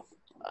 Like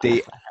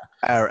they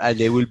are, and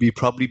they will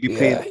probably be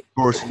playing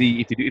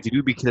Bursley. If you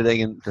do beat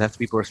Kildanga, they'll have to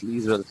be Bursley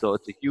as well. So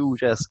it's a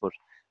huge ask, but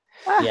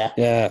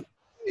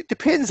it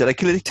depends. Like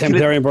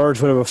Temporary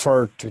Birds would have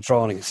preferred to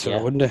drawing against each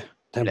other, wouldn't they?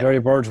 Temporary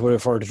Birds would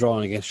have preferred to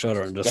drawing against each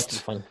other and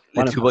just knock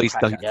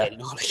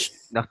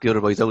the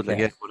other boys out.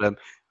 Like, but I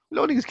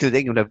don't think it's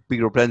Kildanga will have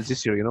bigger plans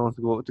this year, you know,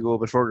 to go a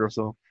bit further.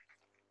 So,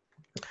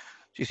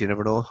 geez, you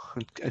never know.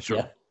 Sure.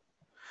 Yeah.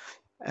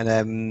 And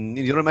in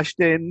the other match,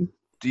 then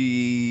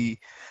the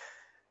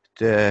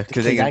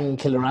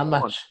Kildanga-Killeran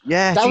match.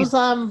 Yeah, that was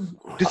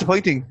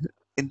disappointing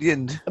in the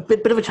end. A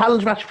bit of a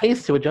challenge match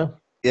pace to it, Joe.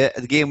 Yeah,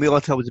 the game we all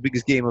thought was the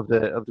biggest game of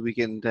the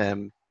weekend.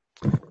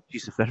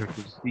 Geez, the flatter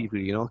to see,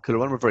 you know.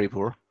 Killeran were very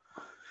poor.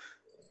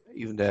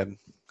 Even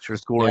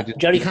scoring. Yeah.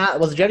 Jerry Cal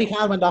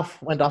went off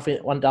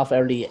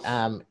early.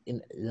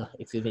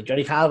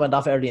 Jerry Cal went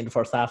off early in the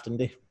first half,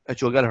 didn't he?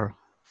 Joe Gallagher.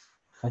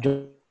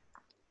 Joe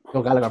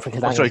Gallagher for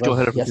Kildanga. Sorry, Joe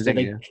Gallagher for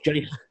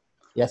Kildanga.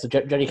 So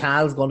Jerry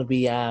Cal's going to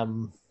be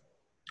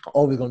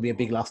always going to be a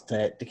big loss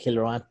to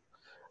Killeran,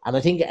 and I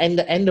think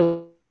end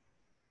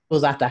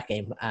was at that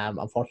game.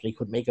 Unfortunately,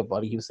 couldn't make it,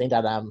 but he was saying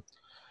that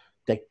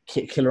the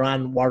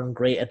Killeran weren't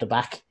great at the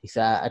back. He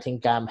said I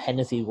think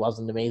Hennessy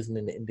wasn't amazing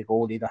in the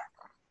goal either.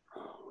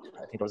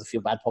 I think there was a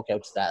few bad puck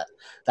outs that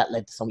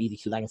led to some easy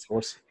Kildanga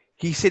scores.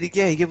 He said he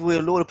gave away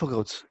a load of puck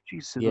outs.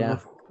 Jeez, yeah.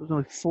 It was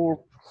like 4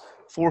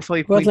 or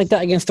 5 points. Like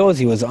that against us,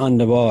 he was on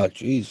the ball.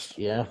 Jeez.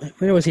 Yeah.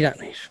 Where was he that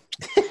night?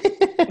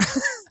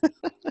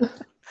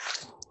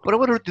 But I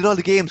wonder, did all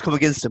the games come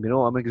against him, you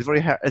know? I mean,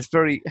 it's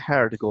very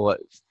hard to go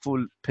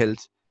full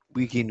pelt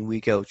week in,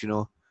 week out, you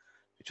know?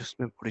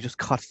 They just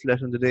caught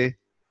flat on the day.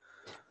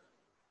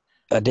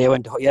 They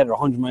went, they're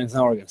 100 miles an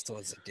hour against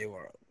us. They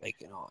were, like,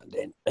 you know, and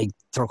then, like,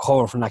 to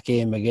recover from that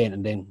game again,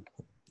 and then,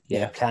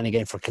 plan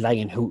again for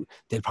Killaghan, who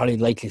they'll probably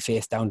likely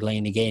face down the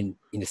line again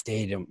in the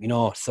stadium, you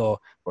know? So,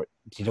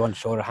 you don't want to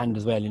show their hand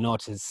as well, you know?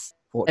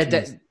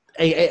 Exactly,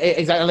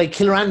 like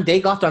Killeran,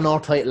 they got their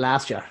North title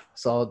last year,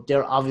 so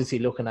they're obviously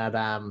looking at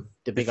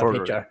the bigger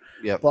picture.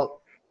 Yeah, but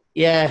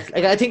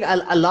like I think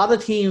a lot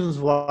of teams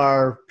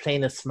were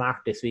playing it smart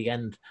this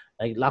weekend.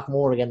 Like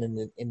Lockmore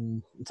again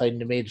inside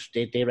the mid,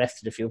 they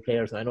rested a few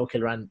players. And I know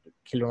Killeran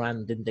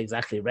didn't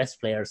exactly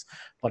rest players,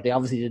 but they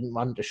obviously didn't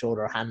want to show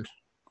their hand.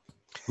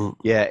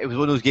 Yeah, it was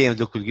one of those games.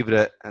 Look, we'll give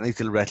it a nice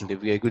little rattle.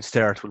 If we get a good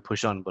start, we'll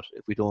push on. But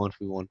if we don't,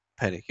 we won't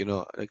panic. You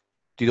know, like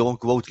you don't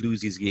go out to lose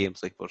these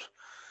games. Like, but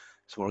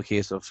it's more a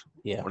case of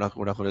we're not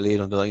going to lay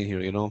it on the line here,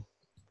 you know.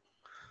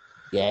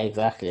 Yeah,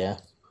 exactly.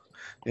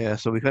 Yeah.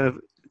 So we kind of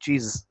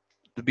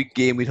the big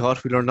game we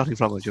thought we learned nothing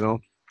from it, you know.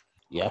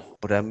 Yeah.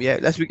 But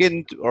last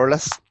weekend or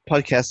last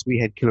podcast we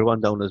had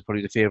Killeran down as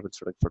probably the favourites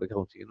for the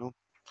county, you know.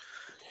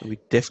 And we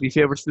definitely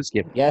favourites for this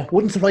game. Yeah,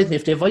 wouldn't surprise me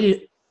if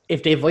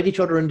they avoid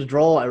each other in the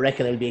draw. I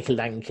reckon it'll be a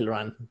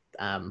Kildanga-Killeran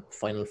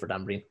final for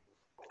Dunbreen.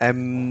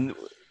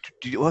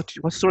 What's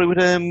the story with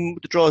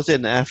the draws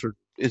then after?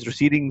 Is there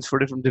seedings for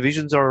different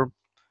divisions, or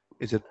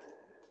is it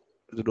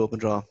an open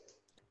draw?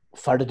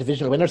 For the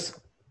divisional winners?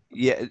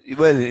 Yeah,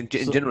 well, in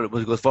general,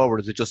 it goes forward.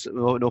 Is it just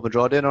an open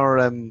draw then, or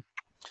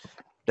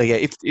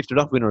if they're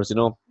not winners, you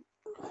know?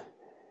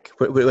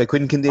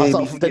 When can they?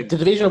 The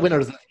divisional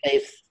winners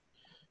play.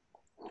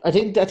 I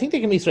think they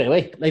can be straight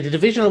away. Like the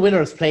divisional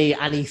winners play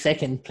any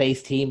second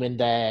place team in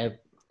the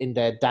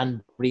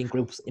Dunbreen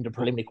groups in the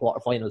preliminary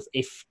quarterfinals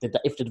if the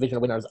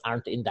divisional winners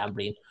aren't in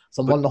Dunbreen.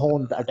 So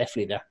Mullinahone are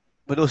definitely there.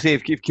 But don't say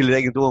if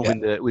Kildanga don't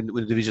win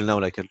the division now,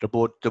 like they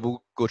both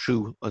go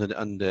through on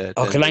the.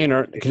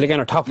 Kildanga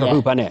are top of their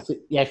group, innit? So,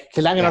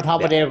 Kildanga are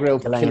top of their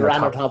group.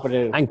 Killeran are top of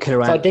their group. And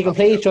Killeran. So they can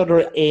play each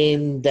other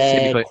in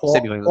the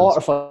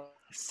quarterfinals.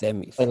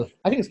 Semis.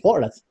 I think it's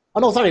quarter. Oh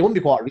no, sorry, it wouldn't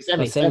be quarter. It'd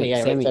be semi.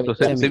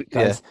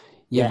 Because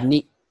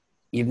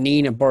you've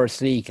Nina,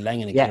 Bursley,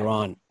 Killaghan and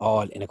Killeran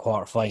all in a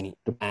quarter final,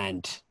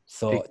 and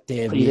so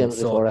they'll be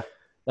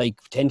like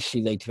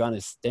potentially, like to be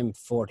honest, them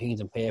 4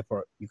 teams on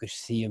paper, you could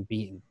see them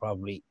beating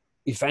probably.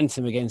 You fancy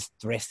them against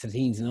the rest of the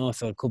teams, you know.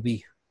 So it could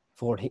be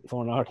 4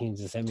 and our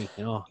teams in semi,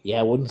 you know.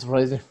 Yeah, wouldn't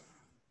surprise you.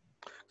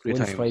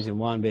 Wouldn't surprise you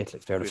one bit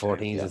if they're the 4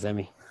 teams in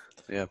semi.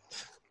 Yeah.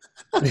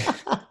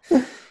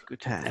 Good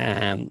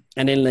time.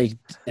 And then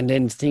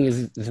the thing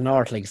is, the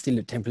North, like still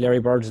the Temporary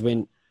Birds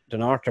win. The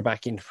North are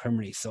back into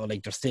Premier League, so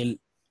like they're still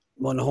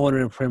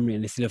Mullinahone in Premier League,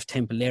 and they still have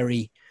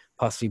Temporary,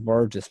 possibly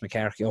Burgess,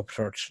 McCarthy,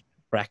 Upchurch,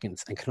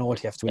 Brackens, and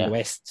Canolty have to win the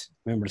West.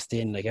 Remember the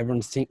staying, like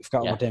everyone's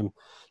forgotten about them.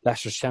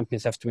 Last year's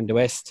champions have to win the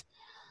West,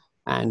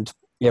 and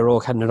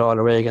Rogue hadn't it all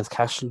away against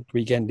Cashel the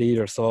weekend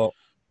either. So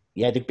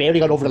Yeah, they barely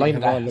got over the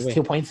line. All the It's way.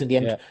 2 points in the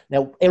end. Yeah.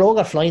 Now, Iroga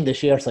are flying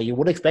this year, so you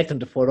would expect them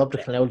to put up the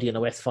Clonalty in the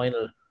West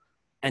final.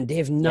 And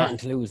they've nothing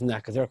to lose in that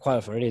because they're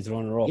qualified already as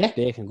runner-up. Yeah.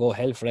 They can go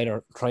hell for it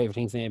or try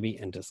things maybe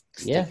and just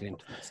stick it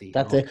into the sea.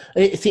 That's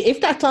it. See, if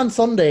that's on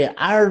Sunday,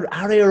 are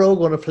Iroga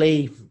going to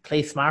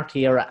play smart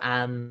here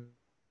and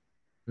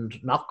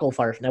not go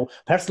for it? Now,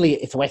 personally,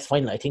 it's a West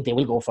final. I think they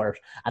will go for it,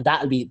 and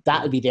that'll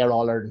be their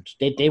all earned.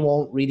 They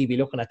won't really be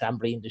looking at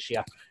Dunbreen this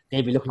year.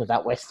 They'll be looking at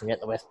that West and get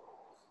the West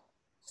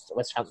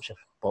Championship.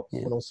 But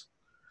who knows?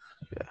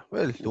 Yeah,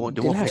 well, they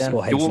They'll have to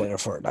go hell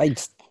for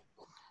it.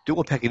 They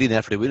won't pack it in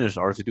after they win it,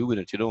 or if they do win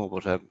it,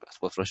 but I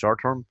suppose for a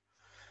short term,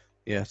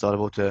 yeah, it's all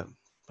about the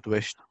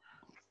West.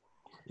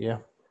 Yeah.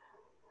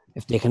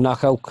 If they can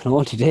knock out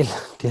Clonalty,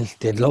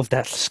 they'll love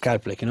that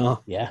scalp,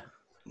 Yeah.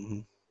 Mm-hmm.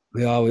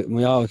 We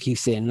always keep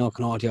saying,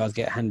 Clonalty always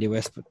get handy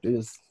West, but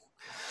it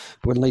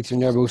wouldn't like to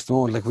never boost the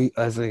mode.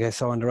 As I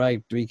saw on the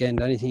right weekend,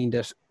 anything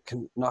that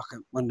can knock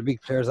one of the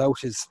big players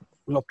out is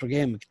up their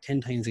game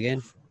 10 times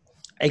again.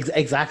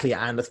 Exactly,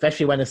 and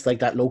especially when it's like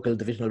that local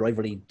divisional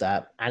rivalry,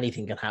 that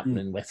anything can happen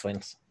in West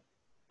finals.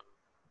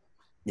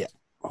 Yeah,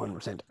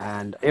 100%.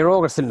 And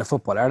Iroga still in the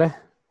football, are they?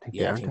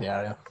 I think they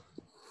are.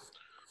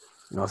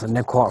 Yeah. So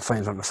then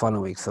quarterfinals on the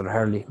following week, so they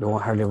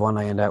won't hardly have one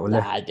eye in that, will they?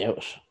 I doubt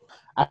it.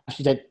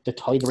 Actually, the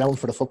tide around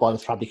for the football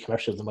is probably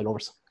commercials and my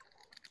lovers.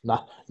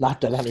 Not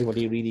that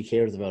anybody really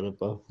cares about it,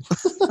 but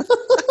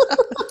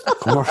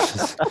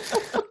Commercials.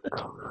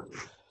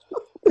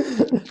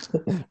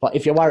 But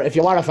if you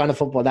are a fan of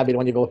football, that'd be the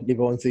one you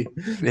go and see.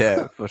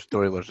 Yeah, but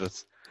don't worry about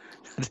it.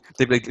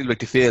 They'd like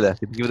to fail that.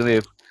 They'd give them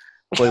away,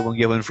 buy one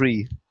get one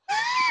free.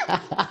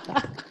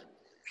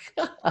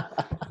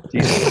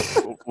 Jesus,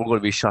 we're going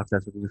to be shocked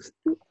after this.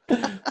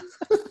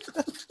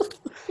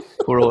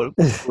 Poor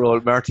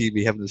old Marty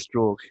be having a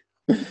stroke.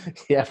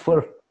 Yeah,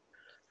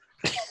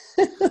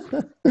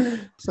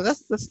 So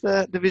that's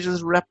the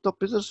divisions wrapped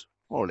up, is it?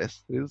 More or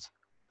less, it is.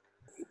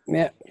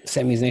 Yeah,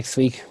 semis next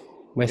week,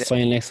 West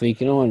final next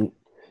week, and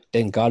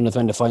then God knows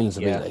when the finals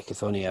will be.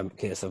 It's only a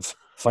case of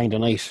find a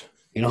night,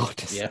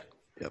 Just Yep.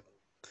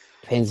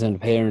 depends on the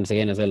parents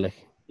again as well.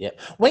 Yeah.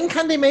 When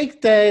can they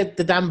make the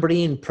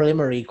Dunbreen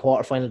preliminary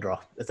quarter-final draw?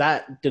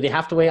 Do they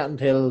have to wait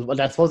until?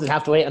 Well, I suppose they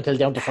have to wait until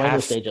down to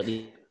final stage at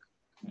least.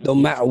 No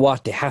matter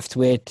what, they have to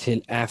wait till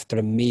after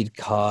the mid,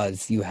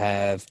 cause you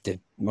have the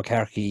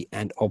McCarthy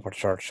and Upper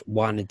Church.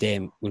 One of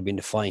them will be in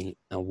the final,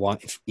 and one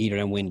if either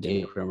of them win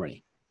the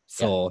preliminary.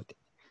 So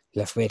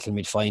they'll have to wait till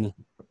mid-final,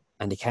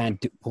 and they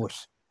can't put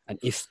an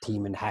if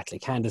team in the hat. They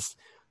can't just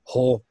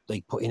hope,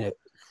 put in a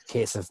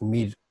case of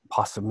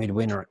possible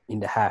mid-winner in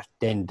the hat,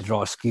 then the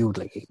draw is skewed.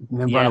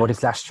 Remember about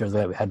this last year as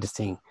well, we had this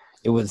thing.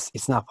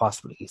 It's not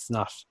possible. It's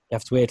not. You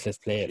have to wait till it's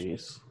played.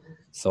 Jeez.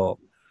 So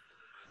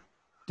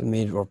the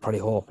mid were probably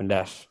hoping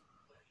that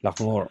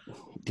Lockmore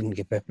didn't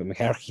get better, but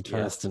McCarthy to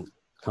honest, and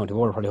County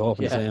Water probably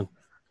hoping the same.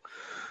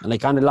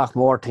 And on the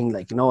Lockmore thing,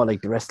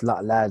 the rest of the lot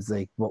of lads,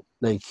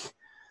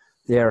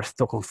 they're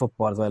stuck on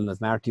football as well. And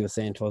as Marty was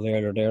saying to us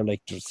earlier,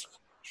 there's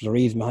a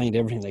reason behind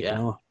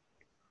everything,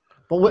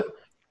 But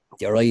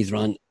their eyes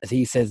run, as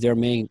he says, their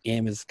main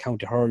aim is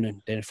county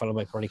hurling, then followed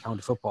by probably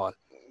county football.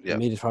 Yeah,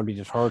 mid is probably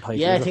the third title.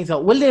 Yeah, I think so.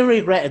 Will they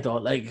regret it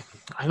though?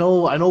 I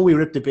know we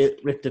ripped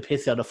the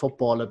piss out of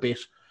football a bit,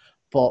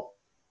 but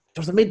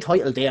there's a mid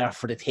title there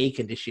for the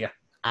taking this year,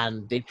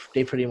 and they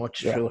pretty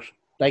much threw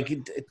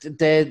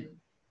it.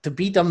 To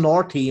beat them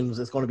North teams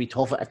is going to be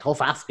a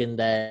tough ask in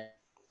the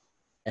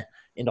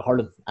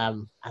hurling.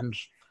 And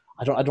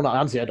I don't know.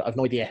 Honestly, I have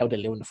no idea how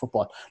they'll do in the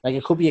football.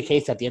 It could be a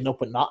case that they end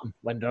up with nothing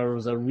when there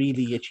was a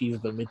really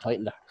achievable mid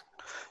title there.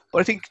 But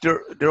I think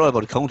they're all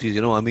about counties.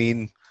 I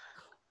mean,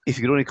 if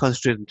you could only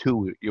concentrate on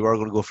two, you are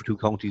going to go for two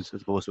counties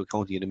as opposed to a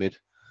county in the mid.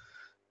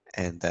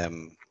 And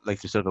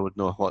like you said, I would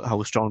know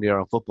how strong they are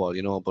in football.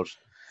 But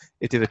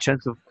if they have a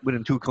chance of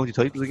winning two county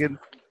titles again,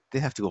 they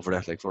have to go for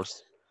that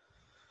first.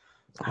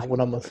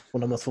 One of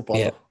them was football.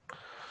 Yeah.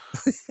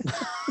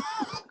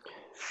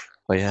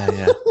 Oh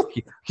yeah.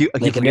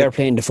 They're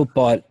playing the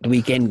football the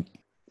weekend.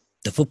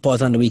 The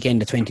football's on the weekend,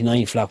 the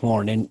 29th, Flockmore,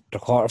 and then the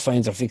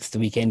quarterfinals are fixed the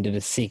weekend of the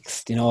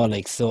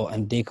 6th. So,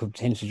 and they could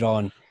potentially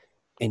draw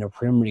in a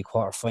preliminary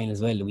quarterfinal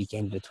as well, the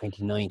weekend of the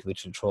 29th,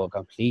 which will throw a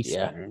complete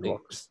spanner in the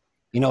works.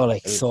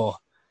 So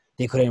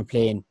they could end up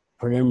playing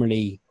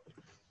preliminary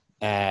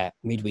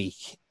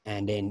midweek,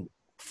 and then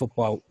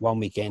football one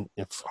weekend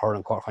and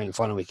hurling quarterfinal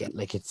following weekend.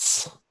 They could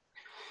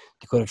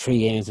have 3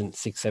 games in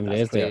 6-7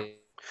 days there.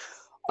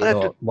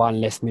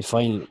 One less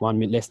mid-final, one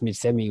less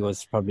mid-semi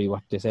was probably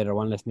what they said, or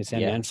one less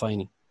mid-semi and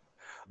final.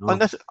 On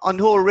the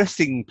whole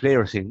resting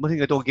player thing, one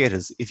thing I don't get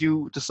is if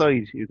you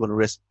decide you're going to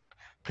rest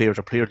players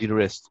or players need to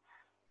rest,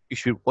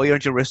 why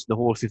aren't you resting the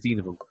whole 15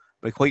 of them?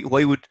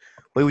 Why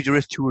would you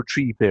rest 2 or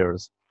 3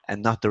 players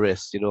and not the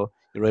rest? They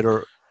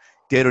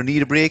either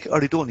need a break or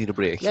they don't need a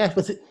break. Yeah,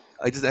 but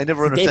I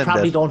never understand that. They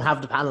probably don't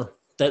have the panel.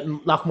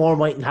 Lockmore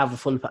mightn't have the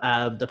full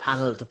the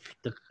panel to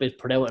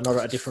put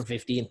out a different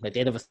 15.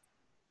 They'd have a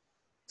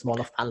small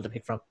enough panel to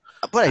pick from.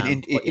 But But,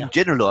 yeah. in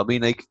general, though, I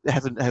mean, like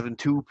having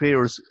two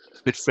players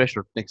a bit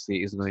fresher next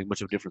day isn't going to make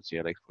much of a difference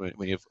here. Like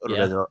when you have other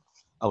lads are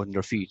out on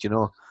their feet, you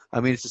know. I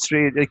mean, it's a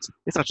strange. It's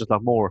not just a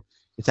lot more.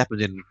 It's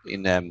happened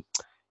in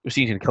you're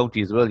seeing it in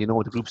county as well. You know,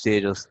 with the group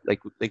stages,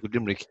 like with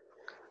Limerick,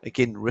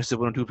 again, rest of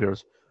one or two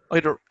players.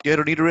 You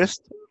either need a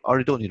rest or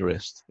you don't need a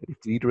rest. If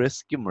you need a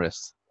rest, give them a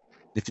rest.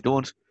 If you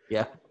don't,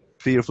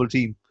 play your full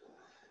team.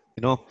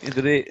 You know, in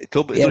the day,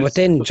 club. Yeah, but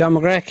then John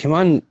McGrath came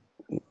on.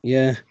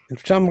 Yeah,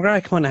 John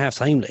McGrath came on at half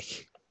time. Like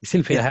he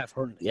still played a half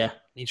hurling. Yeah,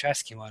 Neil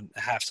Trask came on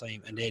at half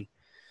time, and then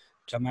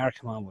John Mark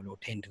came on with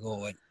about 10 to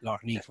go, and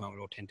Larkin Neal came on with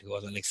about 10 to go.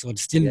 Like, so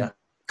it's still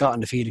got on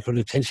the field. He could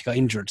have potentially got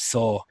injured.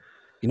 So,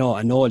 you know,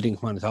 and Noel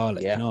didn't come on at all.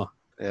 Like, you know.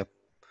 Yeah.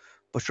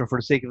 But sure, for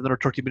the sake of another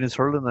 30 minutes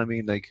hurling, I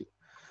mean, like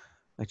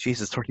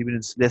Jesus, 30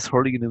 minutes less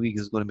hurling in a week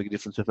is going to make a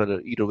difference to a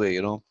fella either way,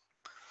 you know.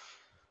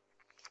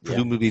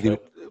 Presumably, and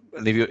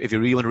if you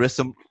really want to rest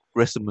them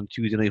on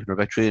Tuesday night when they're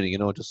back training, you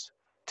know, just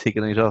take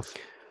a night off.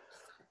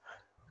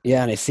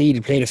 Yeah, and I see they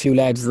played a few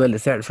lads as well.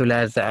 There's a few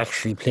lads that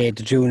actually played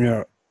the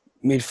junior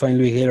mid-final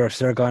week later,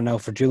 so they're gone now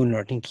for junior.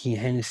 I think Keane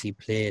Hennessy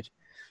played,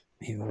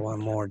 maybe one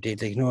more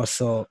did. Like, you know,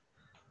 so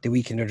the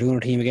weekend their junior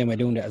team again by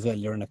doing that as well.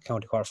 They're in a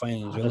county quarter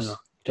final in junior.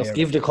 Just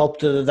give the cup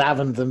to the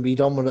Davins and be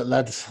done with it,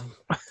 lads.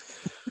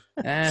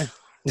 Have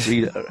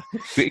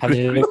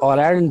the All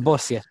Ireland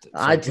bus yet? So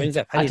I think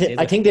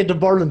they had the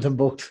Burlington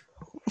booked.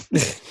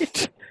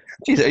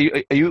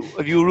 Jeez,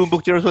 have you a room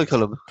booked there as well,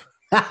 Colin?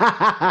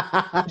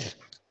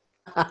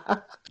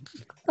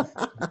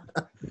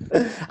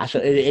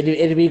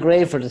 It'd be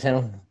great for the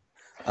town.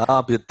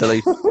 Be a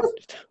delight.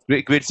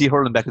 great to see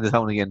hurling back in the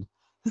town again.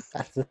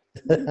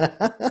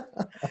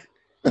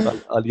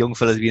 All the young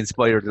fellas be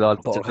inspired.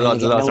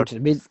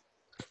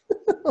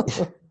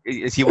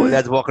 You see what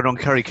lads walking around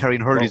carrying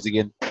hurleys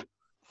again.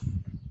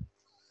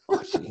 Oh,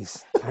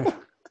 jeez.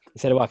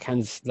 Instead of what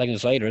cans like a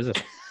slider, is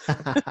it?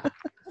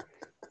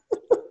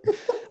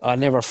 I'll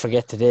never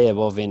forget the day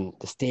above in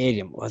the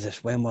stadium.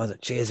 When was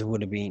it? Jeez, it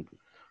would have been,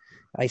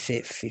 I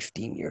say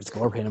 15 years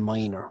ago. We were playing a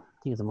minor.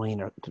 I think it was a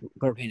minor.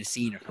 We were playing a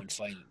senior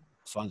final.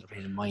 Fans were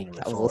playing a minor.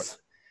 That was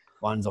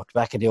ones up the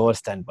back of the old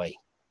stand by.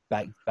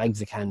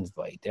 Bags of cans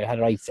by. They had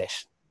a right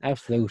session.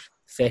 Absolute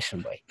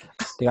session by.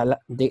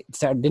 They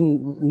started,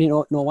 didn't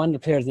know one of the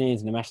players'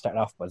 names in the match started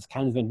off, but as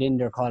cans went in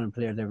there calling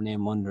players every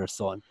name under their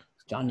son.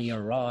 Johnny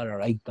or Rod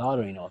or I God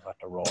only knows what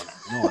they're rolling.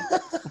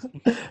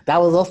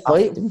 That was us,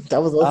 boy.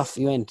 That was us. Off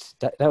you went.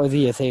 That was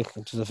the thing.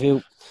 It was a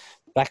few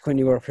back when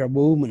you were pure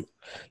booming.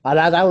 We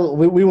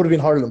would have been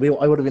hurling.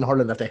 I would have been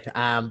hurling that day.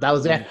 That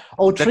was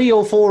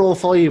 03, 04,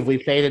 05. We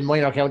played in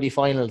minor county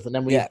finals, and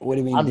then would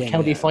have been on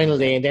county final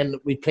day, and then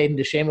we played in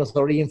the Seamus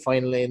Loreen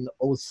final in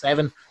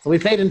 07. So we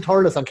played in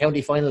Thurles on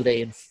county final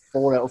day in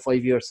 4 out of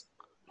 5 years.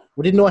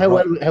 We didn't know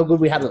how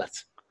good we had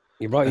it.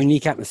 You brought a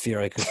unique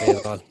atmosphere, I could say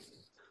it all.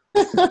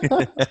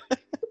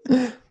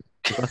 It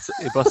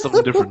brought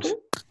something different.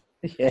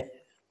 Yeah.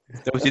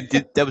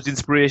 That was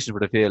inspiration for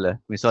the fella.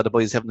 We saw the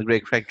boys having a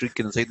great crack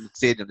drinking inside the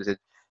stadium. They said,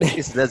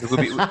 "Listen, lads, we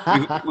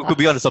could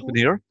be onto something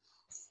here."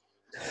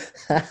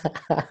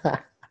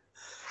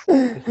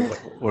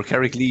 Where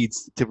Carrick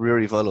leads,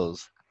 Tipperary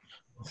follows.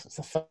 It's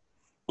a fact,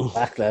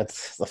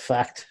 lads. It's a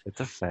fact. It's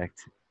a fact.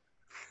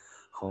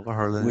 Over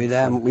hurling.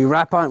 We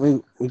wrap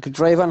on. We could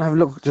drive on and have a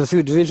look. There's a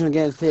few divisional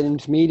games played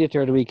intermediate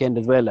there the weekend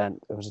as well, and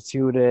there was a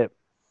few of the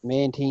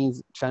main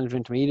teams, Challenger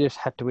Intermediate,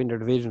 had to win their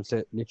divisions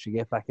to literally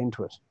get back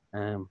into it.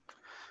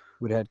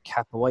 We had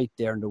Kappa White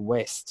there in the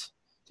West.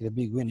 Did a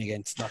big win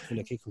against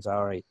Knockville. Kick was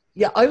alright.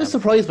 Yeah, I was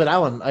surprised by that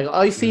one.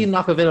 I've seen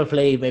Knockville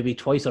play maybe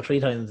twice or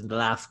 3 times in the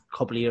last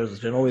couple of years.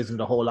 It's been always in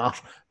the whole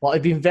lot. But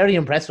I've been very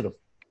impressed with them.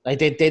 Like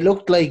they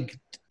looked like,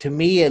 to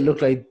me, it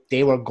looked like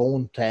they were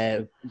going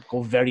to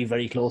go very,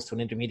 very close to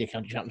an intermediate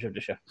county championship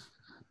this year.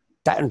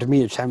 That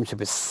intermediate championship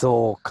is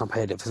so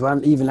competitive.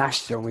 Even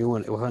last year when we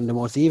won, it was one of the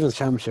most even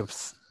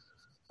championships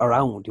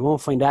around. You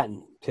won't find that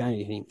in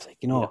any teams. Like,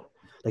 you know,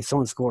 like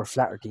someone scored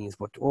flatter teams,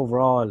 but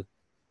overall,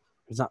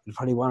 there's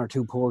probably 1 or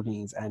 2 poor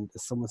teams. And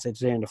as someone said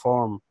today in the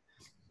forum,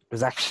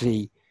 there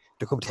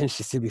could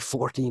potentially still be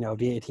 14 out of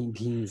the 18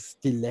 teams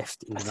still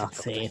left in the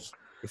knockout. Insane.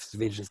 If the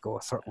divisions go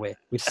a certain way,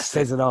 which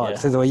says it all. It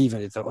says how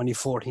even. It's only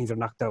 4 teams are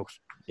knocked out.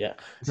 Yeah.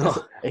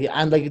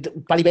 And like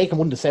Ballybacon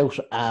won the South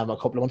a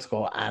couple of months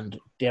ago, and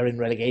they're in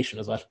relegation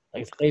as well.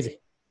 Like, it's crazy.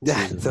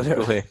 Yeah, so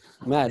they're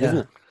mad, isn't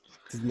it?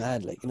 It's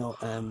mad, like, you know.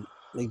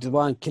 Like the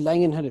one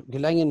Killangen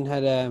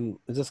had I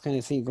just kind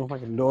of see going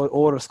back in the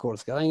order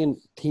scores. Killangen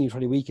team's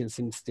pretty weakened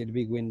since they had a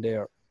big win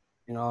there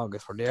in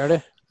August. Were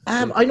they?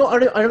 I know.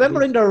 I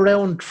remember in their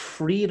round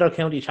 3 of their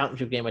county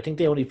championship game, I think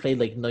they only played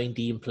like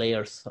 19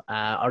 players,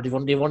 or they've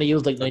only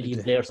used like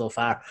 19 players so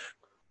far.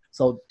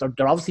 So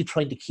they're obviously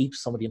trying to keep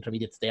some of the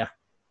intermediates there.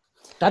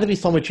 That'd be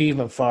some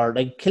achievement for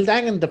like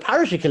Kildangan. The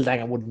parish of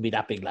Kildangan wouldn't be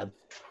that big, lad.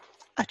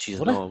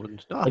 Actually, no, it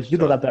wouldn't. No, you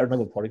know that better than I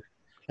would, probably.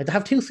 Like to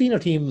have 2 senior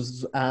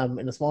teams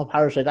in a small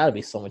parish like that'd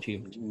be some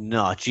achievement.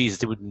 No, jeez,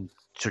 they wouldn't.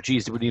 Sure,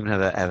 jeez, they wouldn't even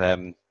have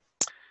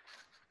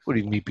wouldn't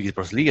even be biggest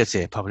Brussels League, I'd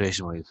say,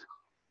 population wise.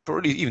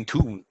 Probably even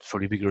 2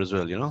 probably bigger as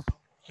well, you know.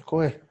 Go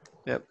away.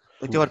 Yeah,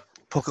 like they would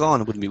puck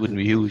on, it wouldn't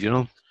be huge, you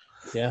know.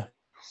 Yeah.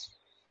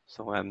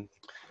 So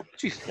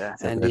jeez, yeah.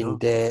 And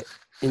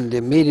in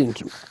the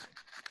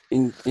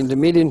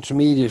mid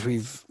intermediate,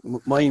 we've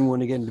mine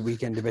won again the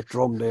weekend. A bit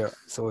drum there,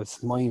 so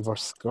it's mine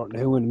versus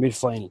Gortonhoe in the mid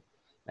final,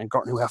 and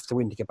Gortonhoe have to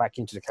win to get back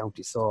into the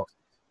county. So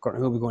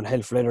Gortonhoe will be going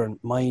hell for leather, and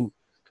mine.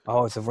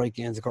 Oh, it's a right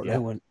games of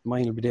Gortonhoe, and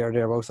mine will be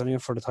thereabouts anyway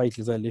for the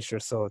title as well this year.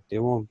 So they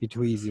won't be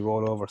too easy to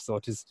roll over. So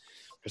there's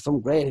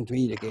some great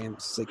intermediate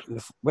games. Like in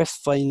the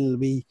West final, will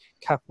be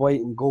Cap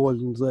White and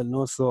Gold as well.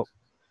 No, so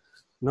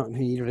not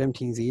either of them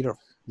teams either.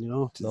 You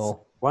know,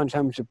 No. One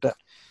championship that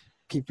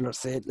people are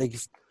saying like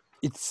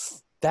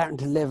it's starting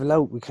to level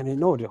out. We kind of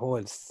know the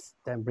holes.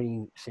 Then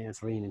bringing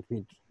Seamus Reen into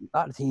mid. A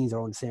lot of teams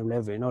are on the same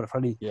level. You know, they're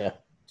probably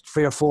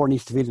 3 or 4 in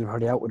each division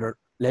are out with their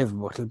level,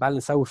 but it'll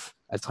balance out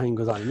as time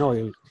goes on. You know,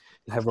 you'll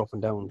have up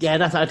and downs.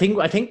 Yeah, I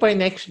think by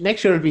next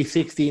year it'll be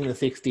 16 and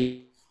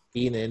 16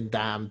 in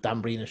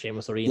Dunbreen and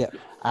Seamus O'Reen. Yeah.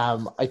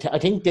 I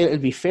think it'll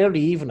be fairly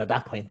even at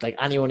that point. Like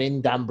anyone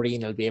in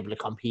Dunbreen will be able to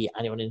compete.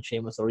 Anyone in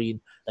Seamus O'Reen,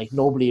 like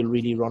nobody will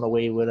really run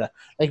away with it.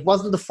 Like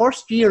wasn't the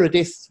first year of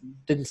this?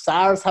 Didn't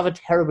SARS have a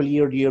terrible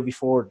year the year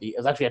before? It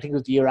was actually I think it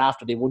was the year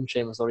after they won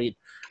Seamus O'Reen,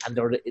 and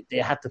they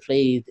had to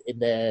play in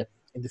the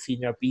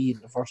senior B in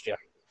the first year.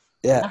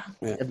 Yeah.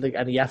 And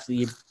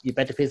you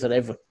bet the piss at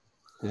everyone.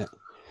 Yeah.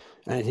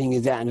 And the thing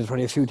is that, and there's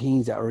probably a few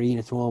teams that are in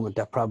at the moment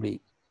that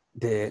probably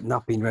they're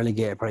not being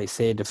relegated, probably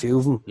saved a few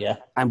of them. Yeah.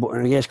 But when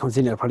relegation comes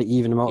in, they'll probably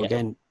even them out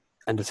again.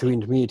 And the 2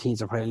 intermediate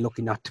teams are probably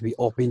looking not to be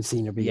up in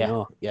senior B. Yeah. You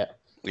know? Yeah.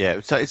 Yeah,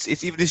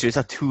 it's even this year. It's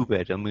not too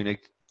bad. I mean,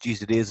 like, geez,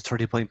 the days of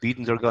 30-point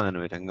beatings are gone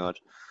anyway. Thank God.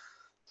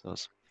 So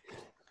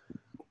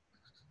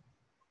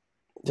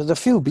there's a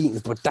few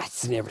beatings, but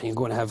that's in everything. You're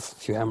going to have a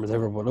few hammers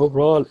ever, but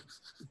overall,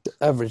 the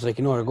average, like,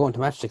 you know, they're going to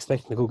match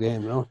expecting a good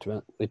game, you know,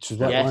 which is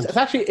what I want.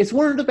 It's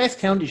one of the best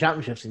county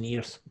championships in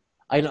years.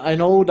 I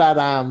know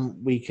that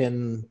we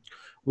can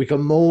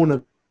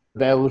moan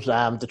about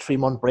the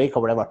 3-month break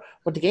or whatever,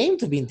 but the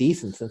games have been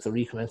decent since they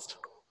recommenced.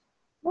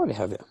 Oh, they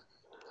have, yeah.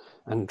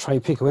 And try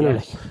to pick a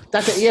winner.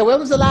 That's it. Yeah, when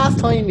was the last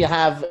time you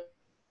have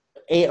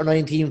 8 or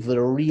 9 teams with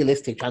a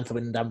realistic chance of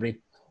winning Dunbreen?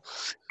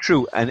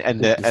 true, and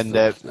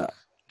the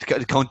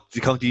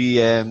county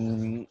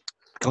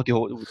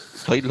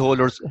title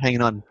holders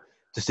hanging on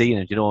to stay in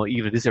it. You know,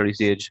 even at this early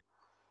stage,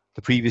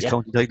 the previous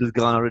county title is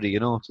gone already. You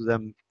know, so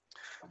them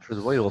sure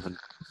it's wide open.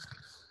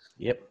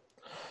 Yep,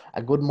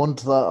 a good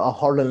month of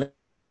hurling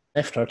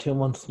left, or 2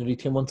 months, nearly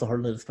 2 months of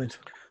hurling at this point.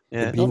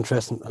 Yeah, it'd be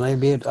interesting, and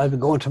I'll be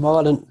going to them all,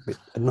 and I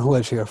don't know who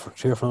I'll cheer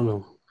from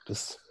them.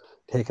 Just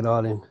take it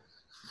all in.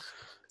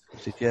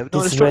 This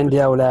is when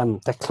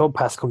the club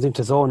pass comes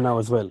into zone now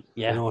as well.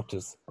 Yeah, you know,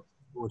 there's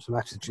going to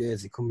match the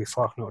Jersey, couldn't be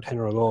forking out 10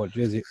 or a goal.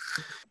 Jersey,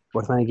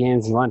 what many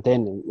games you want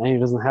then? And now he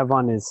doesn't have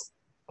one is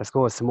let's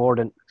go some more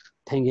than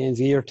 10 games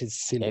a year to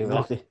see.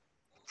 Exactly.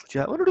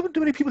 Yeah, I wonder do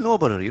many people know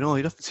about it. You know,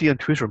 you have to see on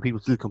Twitter and people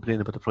still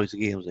complain about the price of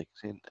games, like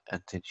saying,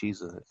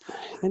 Jesus.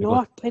 I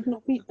know,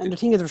 and the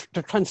thing is,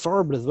 they're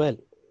transferable as well.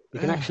 You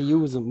can actually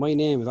use them. My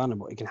name is on it,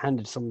 but you can hand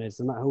it to someone else.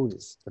 They're not who it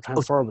is. They're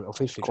transferable,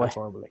 officially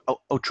transferable. Like.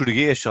 Oh, through the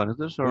gate, Sean, is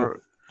this?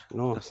 Or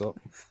no, so.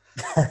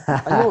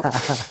 I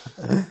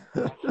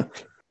know.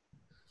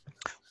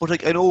 But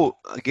like, I know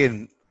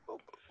again,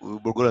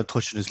 we're going to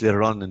touch on this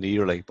later on in the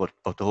year, like, but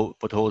the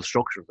whole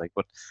structure, like,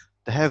 but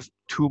to have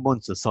 2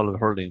 months of solid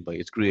hurling, like,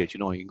 it's great. You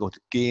know, you can go to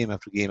game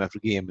after game after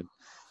game, and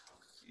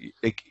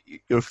like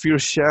you're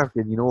fierce sharp,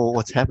 and you know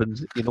what's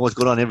happened. You know what's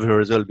going on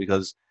everywhere as well,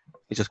 because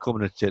it's just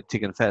coming at you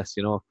thick and fast.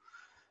 You know,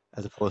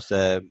 as opposed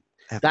to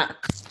that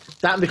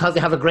because they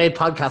have a great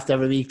podcast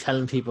every week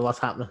telling people what's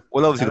happening.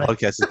 Well, obviously the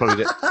podcast is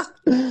probably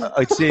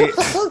I'd say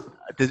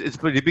it's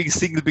probably the biggest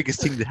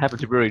thing that happened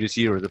to Bury this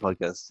year is the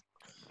podcast.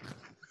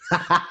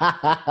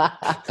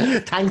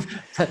 Thanks,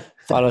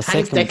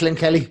 Declan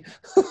Kelly.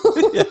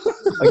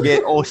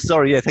 Again,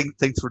 sorry, yeah.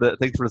 Thanks for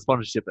the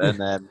sponsorship,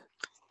 and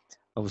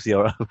obviously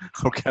our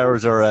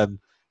cars are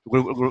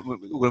we're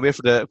going to wait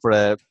for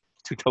a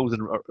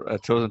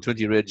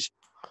 2020 Ridge.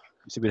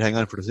 So we'll hang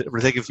on for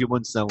a few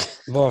months now.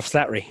 More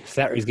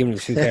Slattery's giving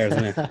us 2 cars,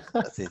 isn't it?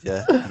 That's it,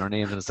 yeah. And our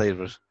names on the side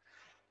of it.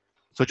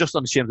 So just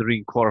on the Seamus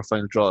O'Reen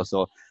quarter-final draw.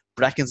 So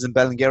Brackens and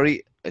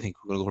Ballingarry. I think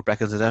we're going to go for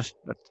Brackens at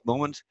the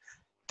moment.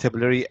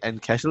 Tipperary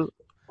and Cashel.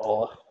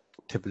 Oh.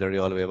 Tipperary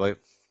all the way by.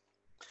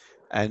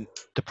 And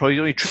the probably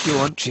only tricky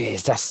one.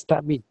 Jeez,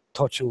 that'd be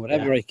touching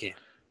whatever I can.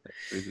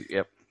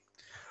 Yep.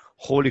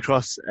 Holy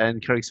Cross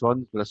and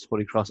Carrickswan. Well, that's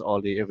Holy Cross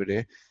all day, every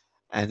day.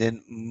 And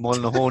then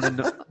Mullinahone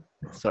and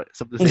sorry,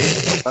 something to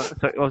say.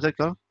 Sorry, what was that,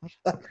 Colin?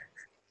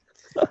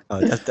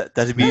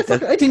 That'd be.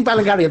 I think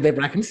Ballingarry will be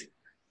Brackens.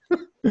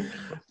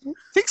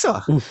 Think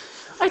so?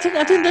 I think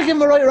they give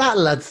him a right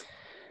rattle, lads.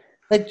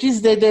 Like,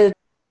 geez, they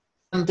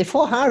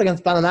fought hard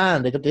against Ballina,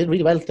 and they did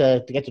really well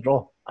to get the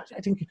draw.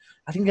 I think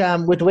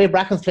with the way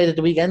Brackens played at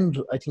the weekend,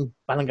 I think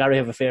Ballingarry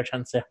have a fair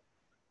chance there.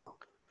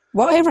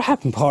 Whatever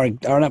happened,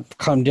 Pádraig, or not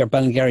Condir,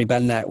 Ballingarry,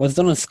 Ballina, was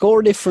done a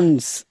score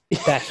difference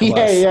that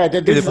yeah,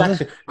 this is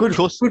actually good.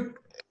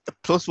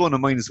 +1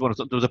 and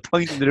 -1. There was a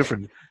point in the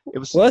difference.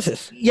 Was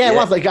it? Yeah, it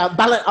was like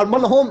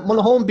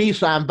Mullinholm beat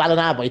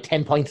Ballina by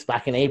 10 points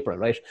back in April,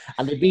 right?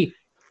 And they beat.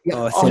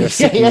 Oh,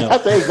 That's it,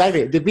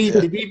 exactly. They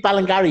beat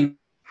Ballingarry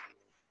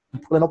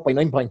pulling up by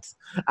 9 points.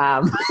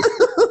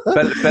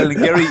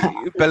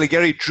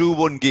 Ballingarry drew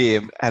one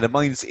game, had a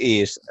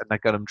 -8, and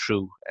that got him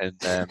through. And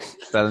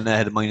Ballina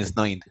had a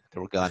 -9. They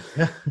were gone.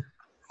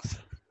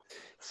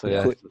 So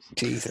yeah,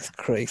 Jesus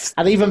Christ!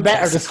 And even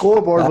better, the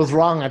scoreboard was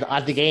wrong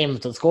at the game.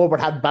 The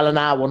scoreboard had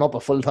Ballina one up a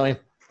full time,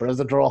 but it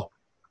was a draw.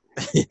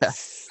 Yeah,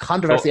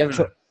 controversy.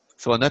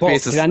 So on that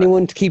basis, did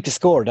anyone keep the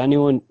score?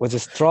 Was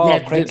it draw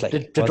correct?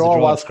 The draw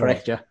was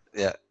correct. Yeah.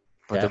 Yeah,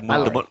 but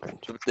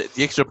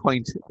the extra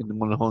point in the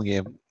Mullinholm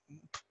game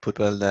put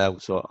Ballina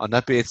out. So on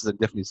that basis, I'm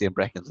definitely saying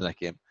Brackens in that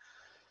game.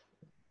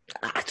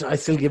 I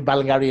still give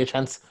Ballingarry a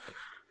chance.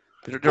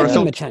 There was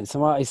a chance.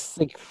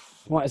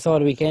 What I saw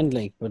the weekend,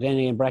 but then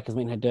again, Brackens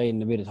might have died in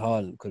the middle of the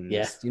hall.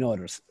 There's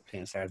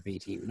playing SRB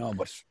team,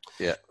 but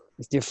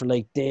it's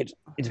different. It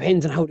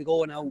depends on how they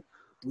go now.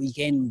 The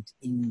weekend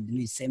in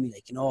the semi,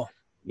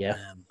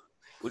 Yeah.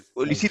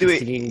 Well, you see the way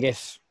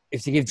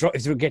if they get,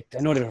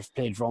 I know they've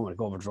played Drum and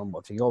go over Drum,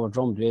 but if they go over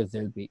Drum, they'll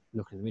be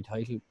looking at the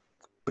mid-title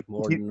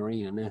more than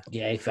Arena.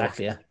 Yeah,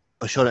 exactly. Yeah.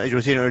 But Sean, as you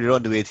were saying earlier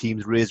on, the way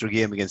teams raised their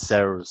game against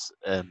Sarah's,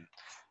 the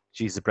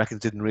Brackens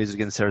didn't raise it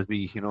against Sarah's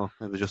B. It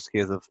was just a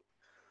case of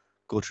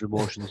go through the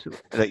motions.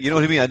 You know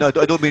what I mean? I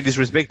don't mean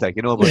disrespect, but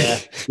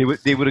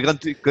they would have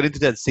got into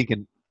that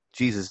thinking,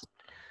 Jesus,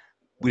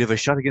 we have a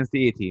shot against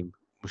the A team.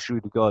 We're sure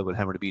the God will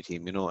hammer the B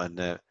team,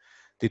 and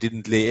they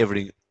didn't lay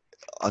everything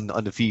on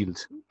the field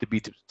to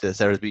beat the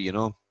Sarah's B,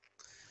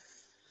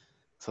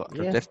 So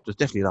there's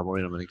definitely a lot more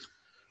in them, I think.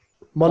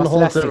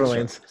 Mullinholm still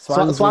remains.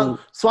 Swans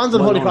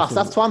and Holy Cross.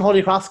 That Swan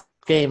Holy Cross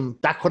game,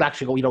 that could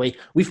actually go either way.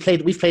 We've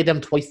played them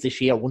twice this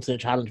year, once in the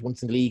challenge,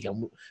 once in the league,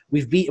 and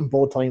we've beaten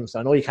both times. So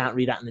I know you can't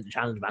read that in the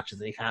challenge matches,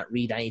 and you can't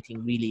read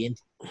anything really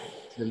into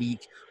the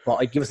league. But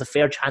I'd give us a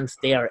fair chance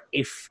there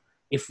if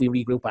we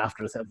regroup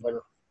after the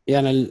semi-final. Yeah,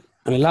 and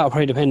a lot of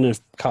probably depending on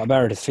if Carl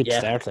Barrett is fit to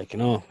start,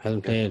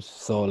 hasn't played.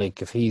 So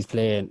if he's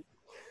playing,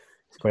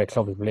 it's a great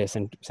club to play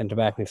centre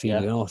back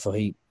midfield, so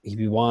he'd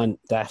be one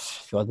that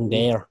if he wasn't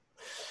there,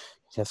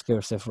 he'd have to give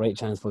himself a right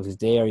chance. But if he's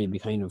there, he'd be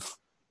kind of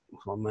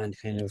one man to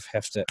kind of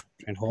have to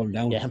try and hold him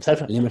down. Yeah,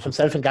 himself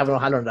and Gavin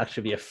O'Halloran would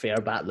actually be a fair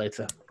battle, I'd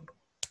say.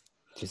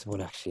 Just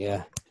would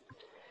actually,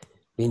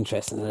 be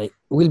interesting.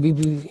 Will be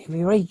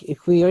right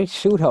if we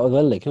shoot out as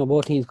well.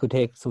 Both teams could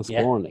take some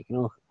scoring,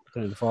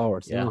 kind of the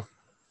forwards. Yep.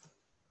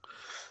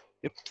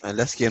 And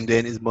last game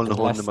then is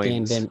Mullinholm the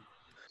Mines.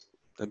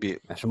 That'd be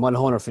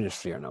Mullinholm are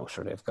finished here now.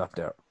 Sure, they've got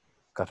their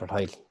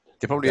title.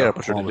 They probably are,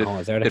 but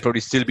they'd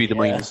probably still be the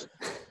Mines.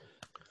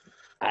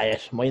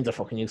 Mines are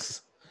fucking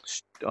useless.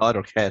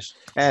 They're cash.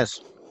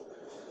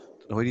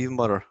 Don't know why they even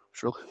bother.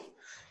 Sure,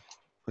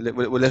 look.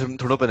 We'll let them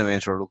turn up anyway.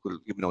 Sure, look, we'll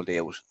give them all day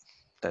out.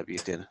 That'd be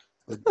it then.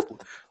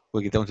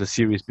 We'll get down to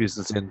serious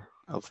business then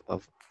of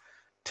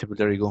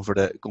Tipperary going for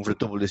the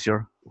double this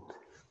year.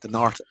 The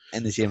North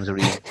and the James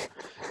Arena.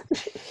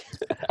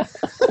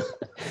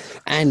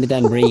 And the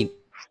Dan Breen.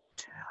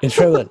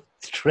 The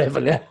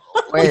treble. Yeah.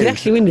 You can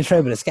actually win the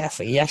treble at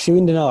Scaffold. You actually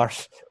win the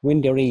North,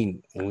 win the Arena,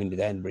 and win the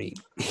Dan Breen.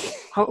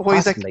 Why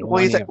is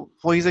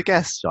that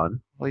guess,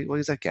 John? Why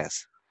is that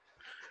guess?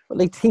 Well,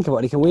 think about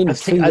it. You can win.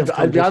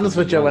 I'll be honest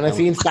with you. When I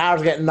seen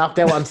Stars getting knocked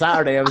out on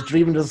Saturday, I was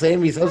dreaming the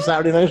same myself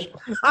Saturday night.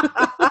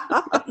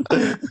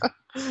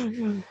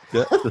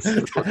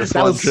 That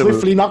was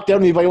swiftly knocked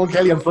down me by Owen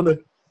Kelly on Sunday.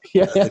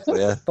 Yeah.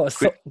 But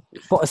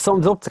it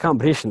sums up the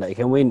competition that you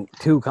can win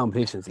 2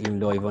 competitions, even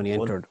though you've only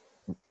entered.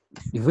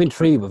 You've won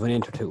 3, but you've only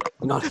entered 2.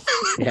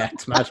 Yeah,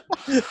 it's mad.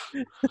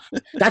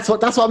 That's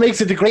what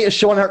makes it the greatest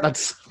show on earth.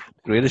 That's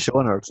greatest show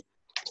on earth.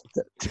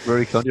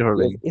 Very country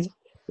hurling.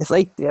 It's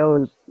like the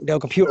old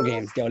computer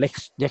games, the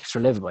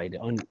extra level by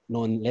the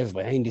unknown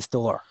level behind this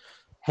door.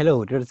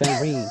 Hello, there's Dan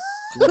Breen.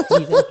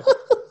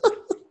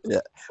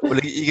 Yeah, well,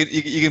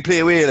 you can play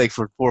away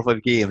for 4 or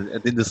 5 games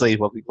and then decide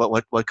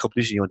what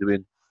competition you want to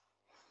win.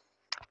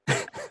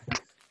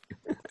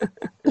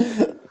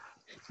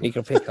 You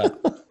can pick up.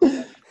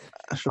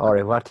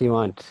 Sorry, what do you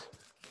want?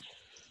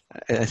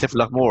 Except for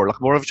Lockmore.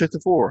 Lockmore have a chance to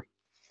 4.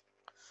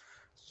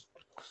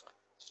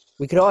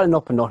 We could all end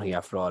up in nothing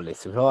after all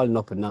this. We could all end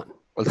up in nothing.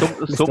 Well,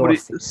 somebody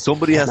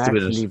has to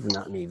win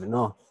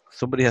it.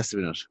 Somebody has to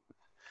win it.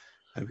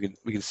 And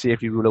we can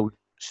safely rule out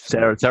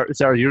Sarah,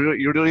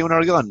 you're the only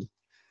one gone.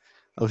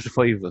 Out of the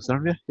 5 of us,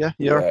 aren't you? Yeah,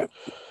 you're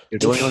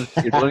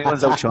the only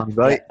ones out, Sean,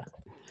 right?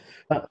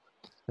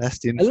 That's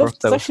the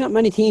first out. Actually, not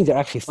many teams are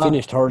actually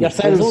finished hurling.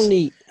 There's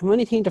only how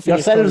many teams are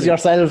finished?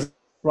 Yourselves.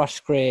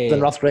 Roscrea.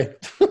 Then Roscrea.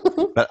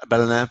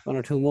 Ballina. 1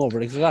 or 2 more,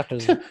 but exactly.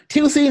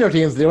 2 senior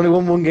teams. They only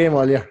won 1 game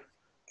all year.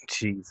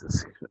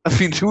 Jesus, I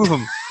mean 2 of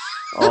them.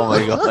 Oh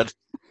my God!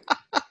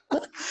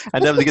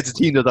 And then against a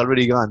team that's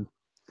already gone.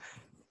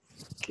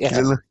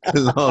 Yeah,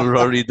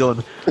 already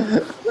done.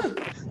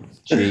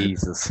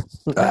 Jesus.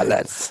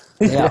 That's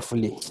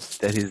awfully.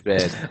 That is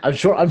bad.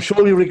 I'm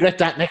sure we regret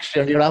that next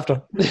year and the year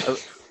after.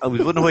 I was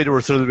wondering why they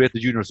were celebrating the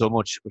junior so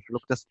much, but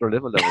look, that's their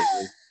level.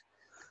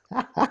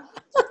 I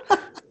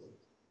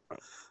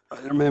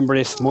remember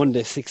this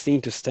Monday,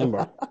 16th of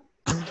September,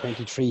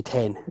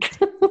 23:10.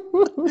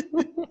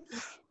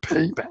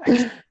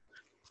 Payback.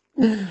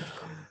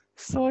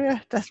 So yeah,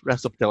 that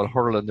wraps up the old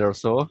hurling there.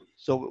 So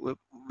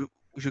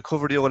we should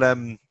cover the old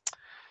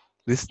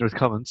listeners'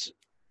 comments.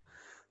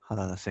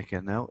 Hold on a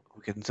second now.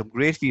 We're getting some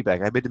great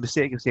feedback. I made the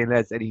mistake of saying,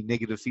 lads, any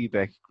negative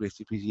feedback,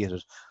 greatly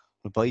appreciated.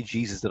 But by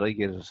Jesus, did I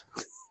get it.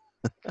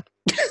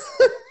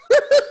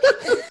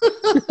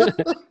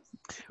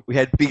 We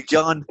had Big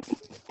John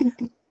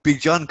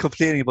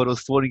complaining about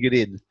us phoning it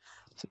in.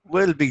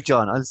 Well, Big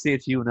John, I'll say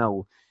it to you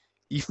now.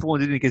 He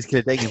phoned it in against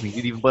Kildangan. He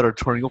didn't even bother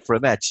turning up for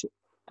a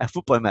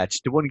football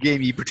match. The one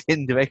game he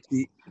pretended to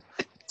actually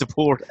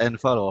support and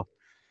follow.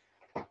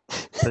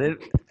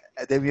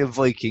 But then we have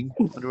Viking.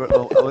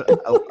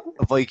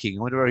 A Viking.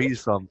 I wonder where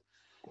he's from.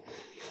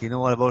 You know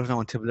what about it now?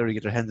 And Tipperary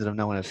get their hands on him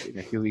now in a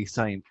few weeks'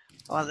 time.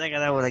 Oh,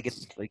 I get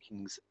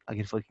Vikings. I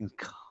get Vikings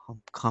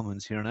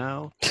comments here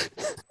now.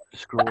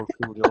 Scroll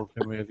through the old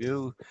Premier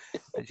Review.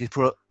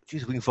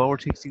 She's looking forward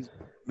to these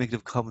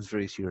negative comments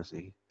very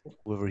seriously.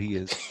 Whoever he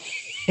is.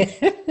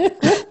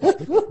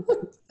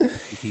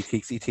 he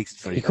takes it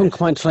very. He couldn't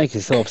come on tonight.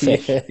 He's so upset.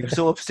 He was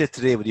so upset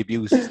today with the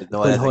abuse. He said,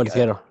 no, I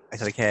said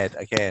I can't.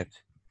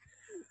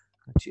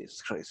 Oh,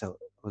 Jesus Christ!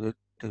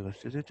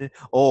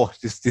 Oh,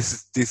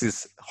 this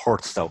is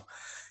hurts now.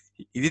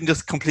 He didn't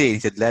just complain. He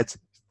said, lads,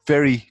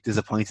 very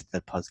disappointed in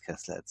that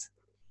podcast, lads.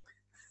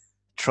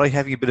 Try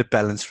having a bit of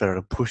balance rather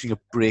than pushing a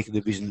break in the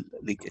Division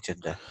League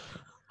agenda.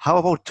 How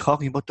about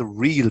talking about the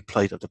real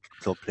plight of the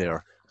club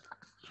player?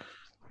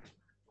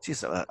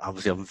 Jeez,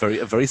 obviously, I'm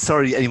very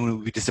sorry anyone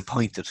would be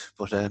disappointed,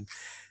 but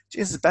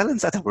Jesus,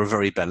 balance. I thought we're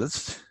very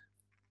balanced.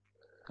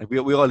 Like, we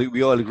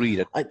all agree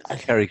that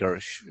Carrick are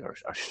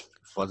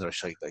ones are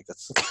shite. Like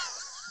that's.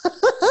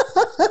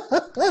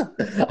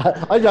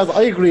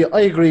 I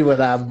agree with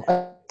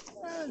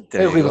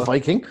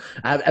Viking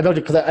about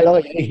it because I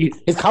know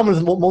his comments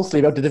is mostly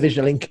about the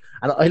division link,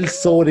 and I'll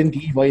sow it into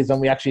Evoice when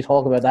we actually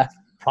talk about that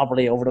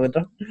properly over the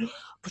winter.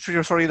 But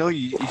you're sorry, no,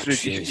 you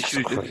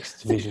should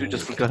have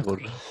just forgot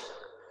about it.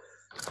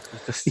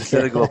 Just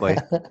let it go by.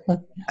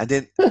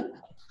 And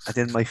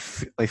then my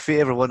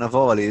favourite one of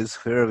all is,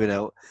 where are we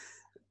now?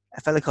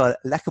 A fella called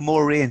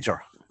Lackamore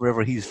Ranger,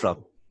 wherever he's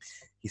from.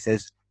 He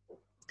says,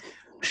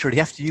 sure, they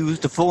have to use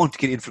the phone to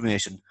get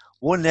information.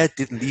 One lad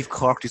didn't leave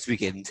Cork this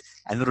weekend,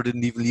 another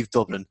didn't even leave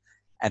Dublin,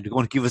 and they're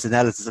going to give us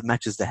analysis of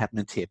matches that happen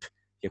in Tip.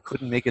 You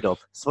couldn't make it up.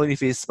 Smiley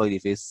face, smiley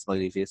face,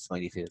 smiley face,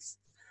 smiley face.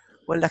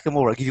 Well,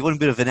 Lackamore, I'll give you one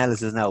bit of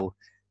analysis now.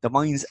 The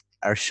Mines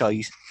are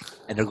shite,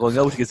 and they're going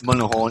out against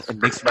Mullinahone in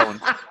next round.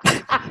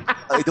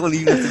 I don't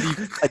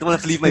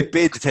have to leave my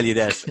bed to tell you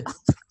that.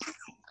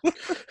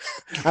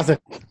 That's it.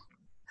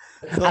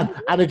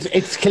 And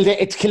it's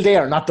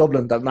Kildare, not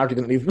Dublin, that Marty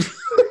didn't leave.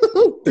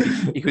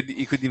 He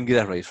couldn't even get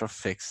that right, for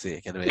fuck's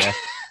sake. Anyway, yeah.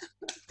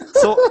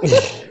 So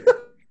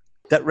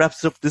that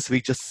wraps up this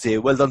week. Just to say,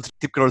 well done to the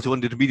Tip girls who won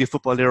the intermediate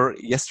football there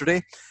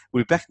yesterday.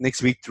 We'll be back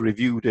next week to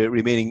review the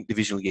remaining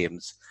divisional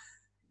games.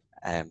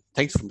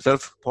 Thanks from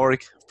myself,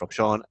 Pádraig, from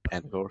Sean,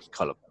 and of course,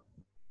 Colm.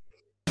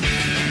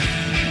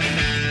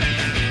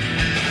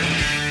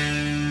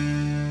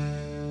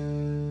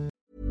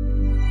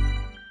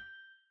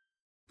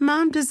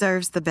 Mom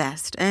deserves the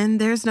best, and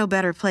there's no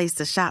better place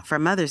to shop for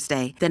Mother's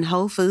Day than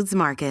Whole Foods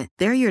Market.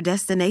 They're your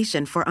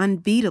destination for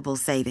unbeatable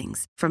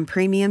savings, from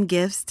premium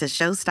gifts to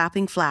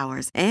show-stopping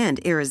flowers and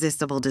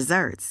irresistible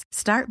desserts.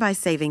 Start by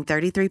saving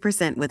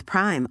 33% with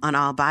Prime on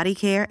all body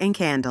care and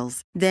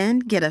candles. Then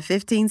get a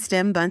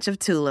 15-stem bunch of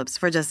tulips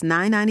for just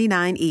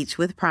 $9.99 each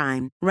with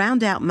Prime.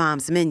 Round out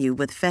Mom's menu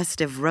with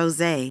festive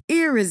rosé,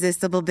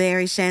 irresistible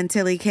berry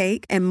chantilly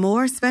cake, and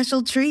more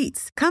special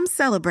treats. Come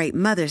celebrate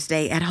Mother's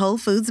Day at Whole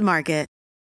Foods Market.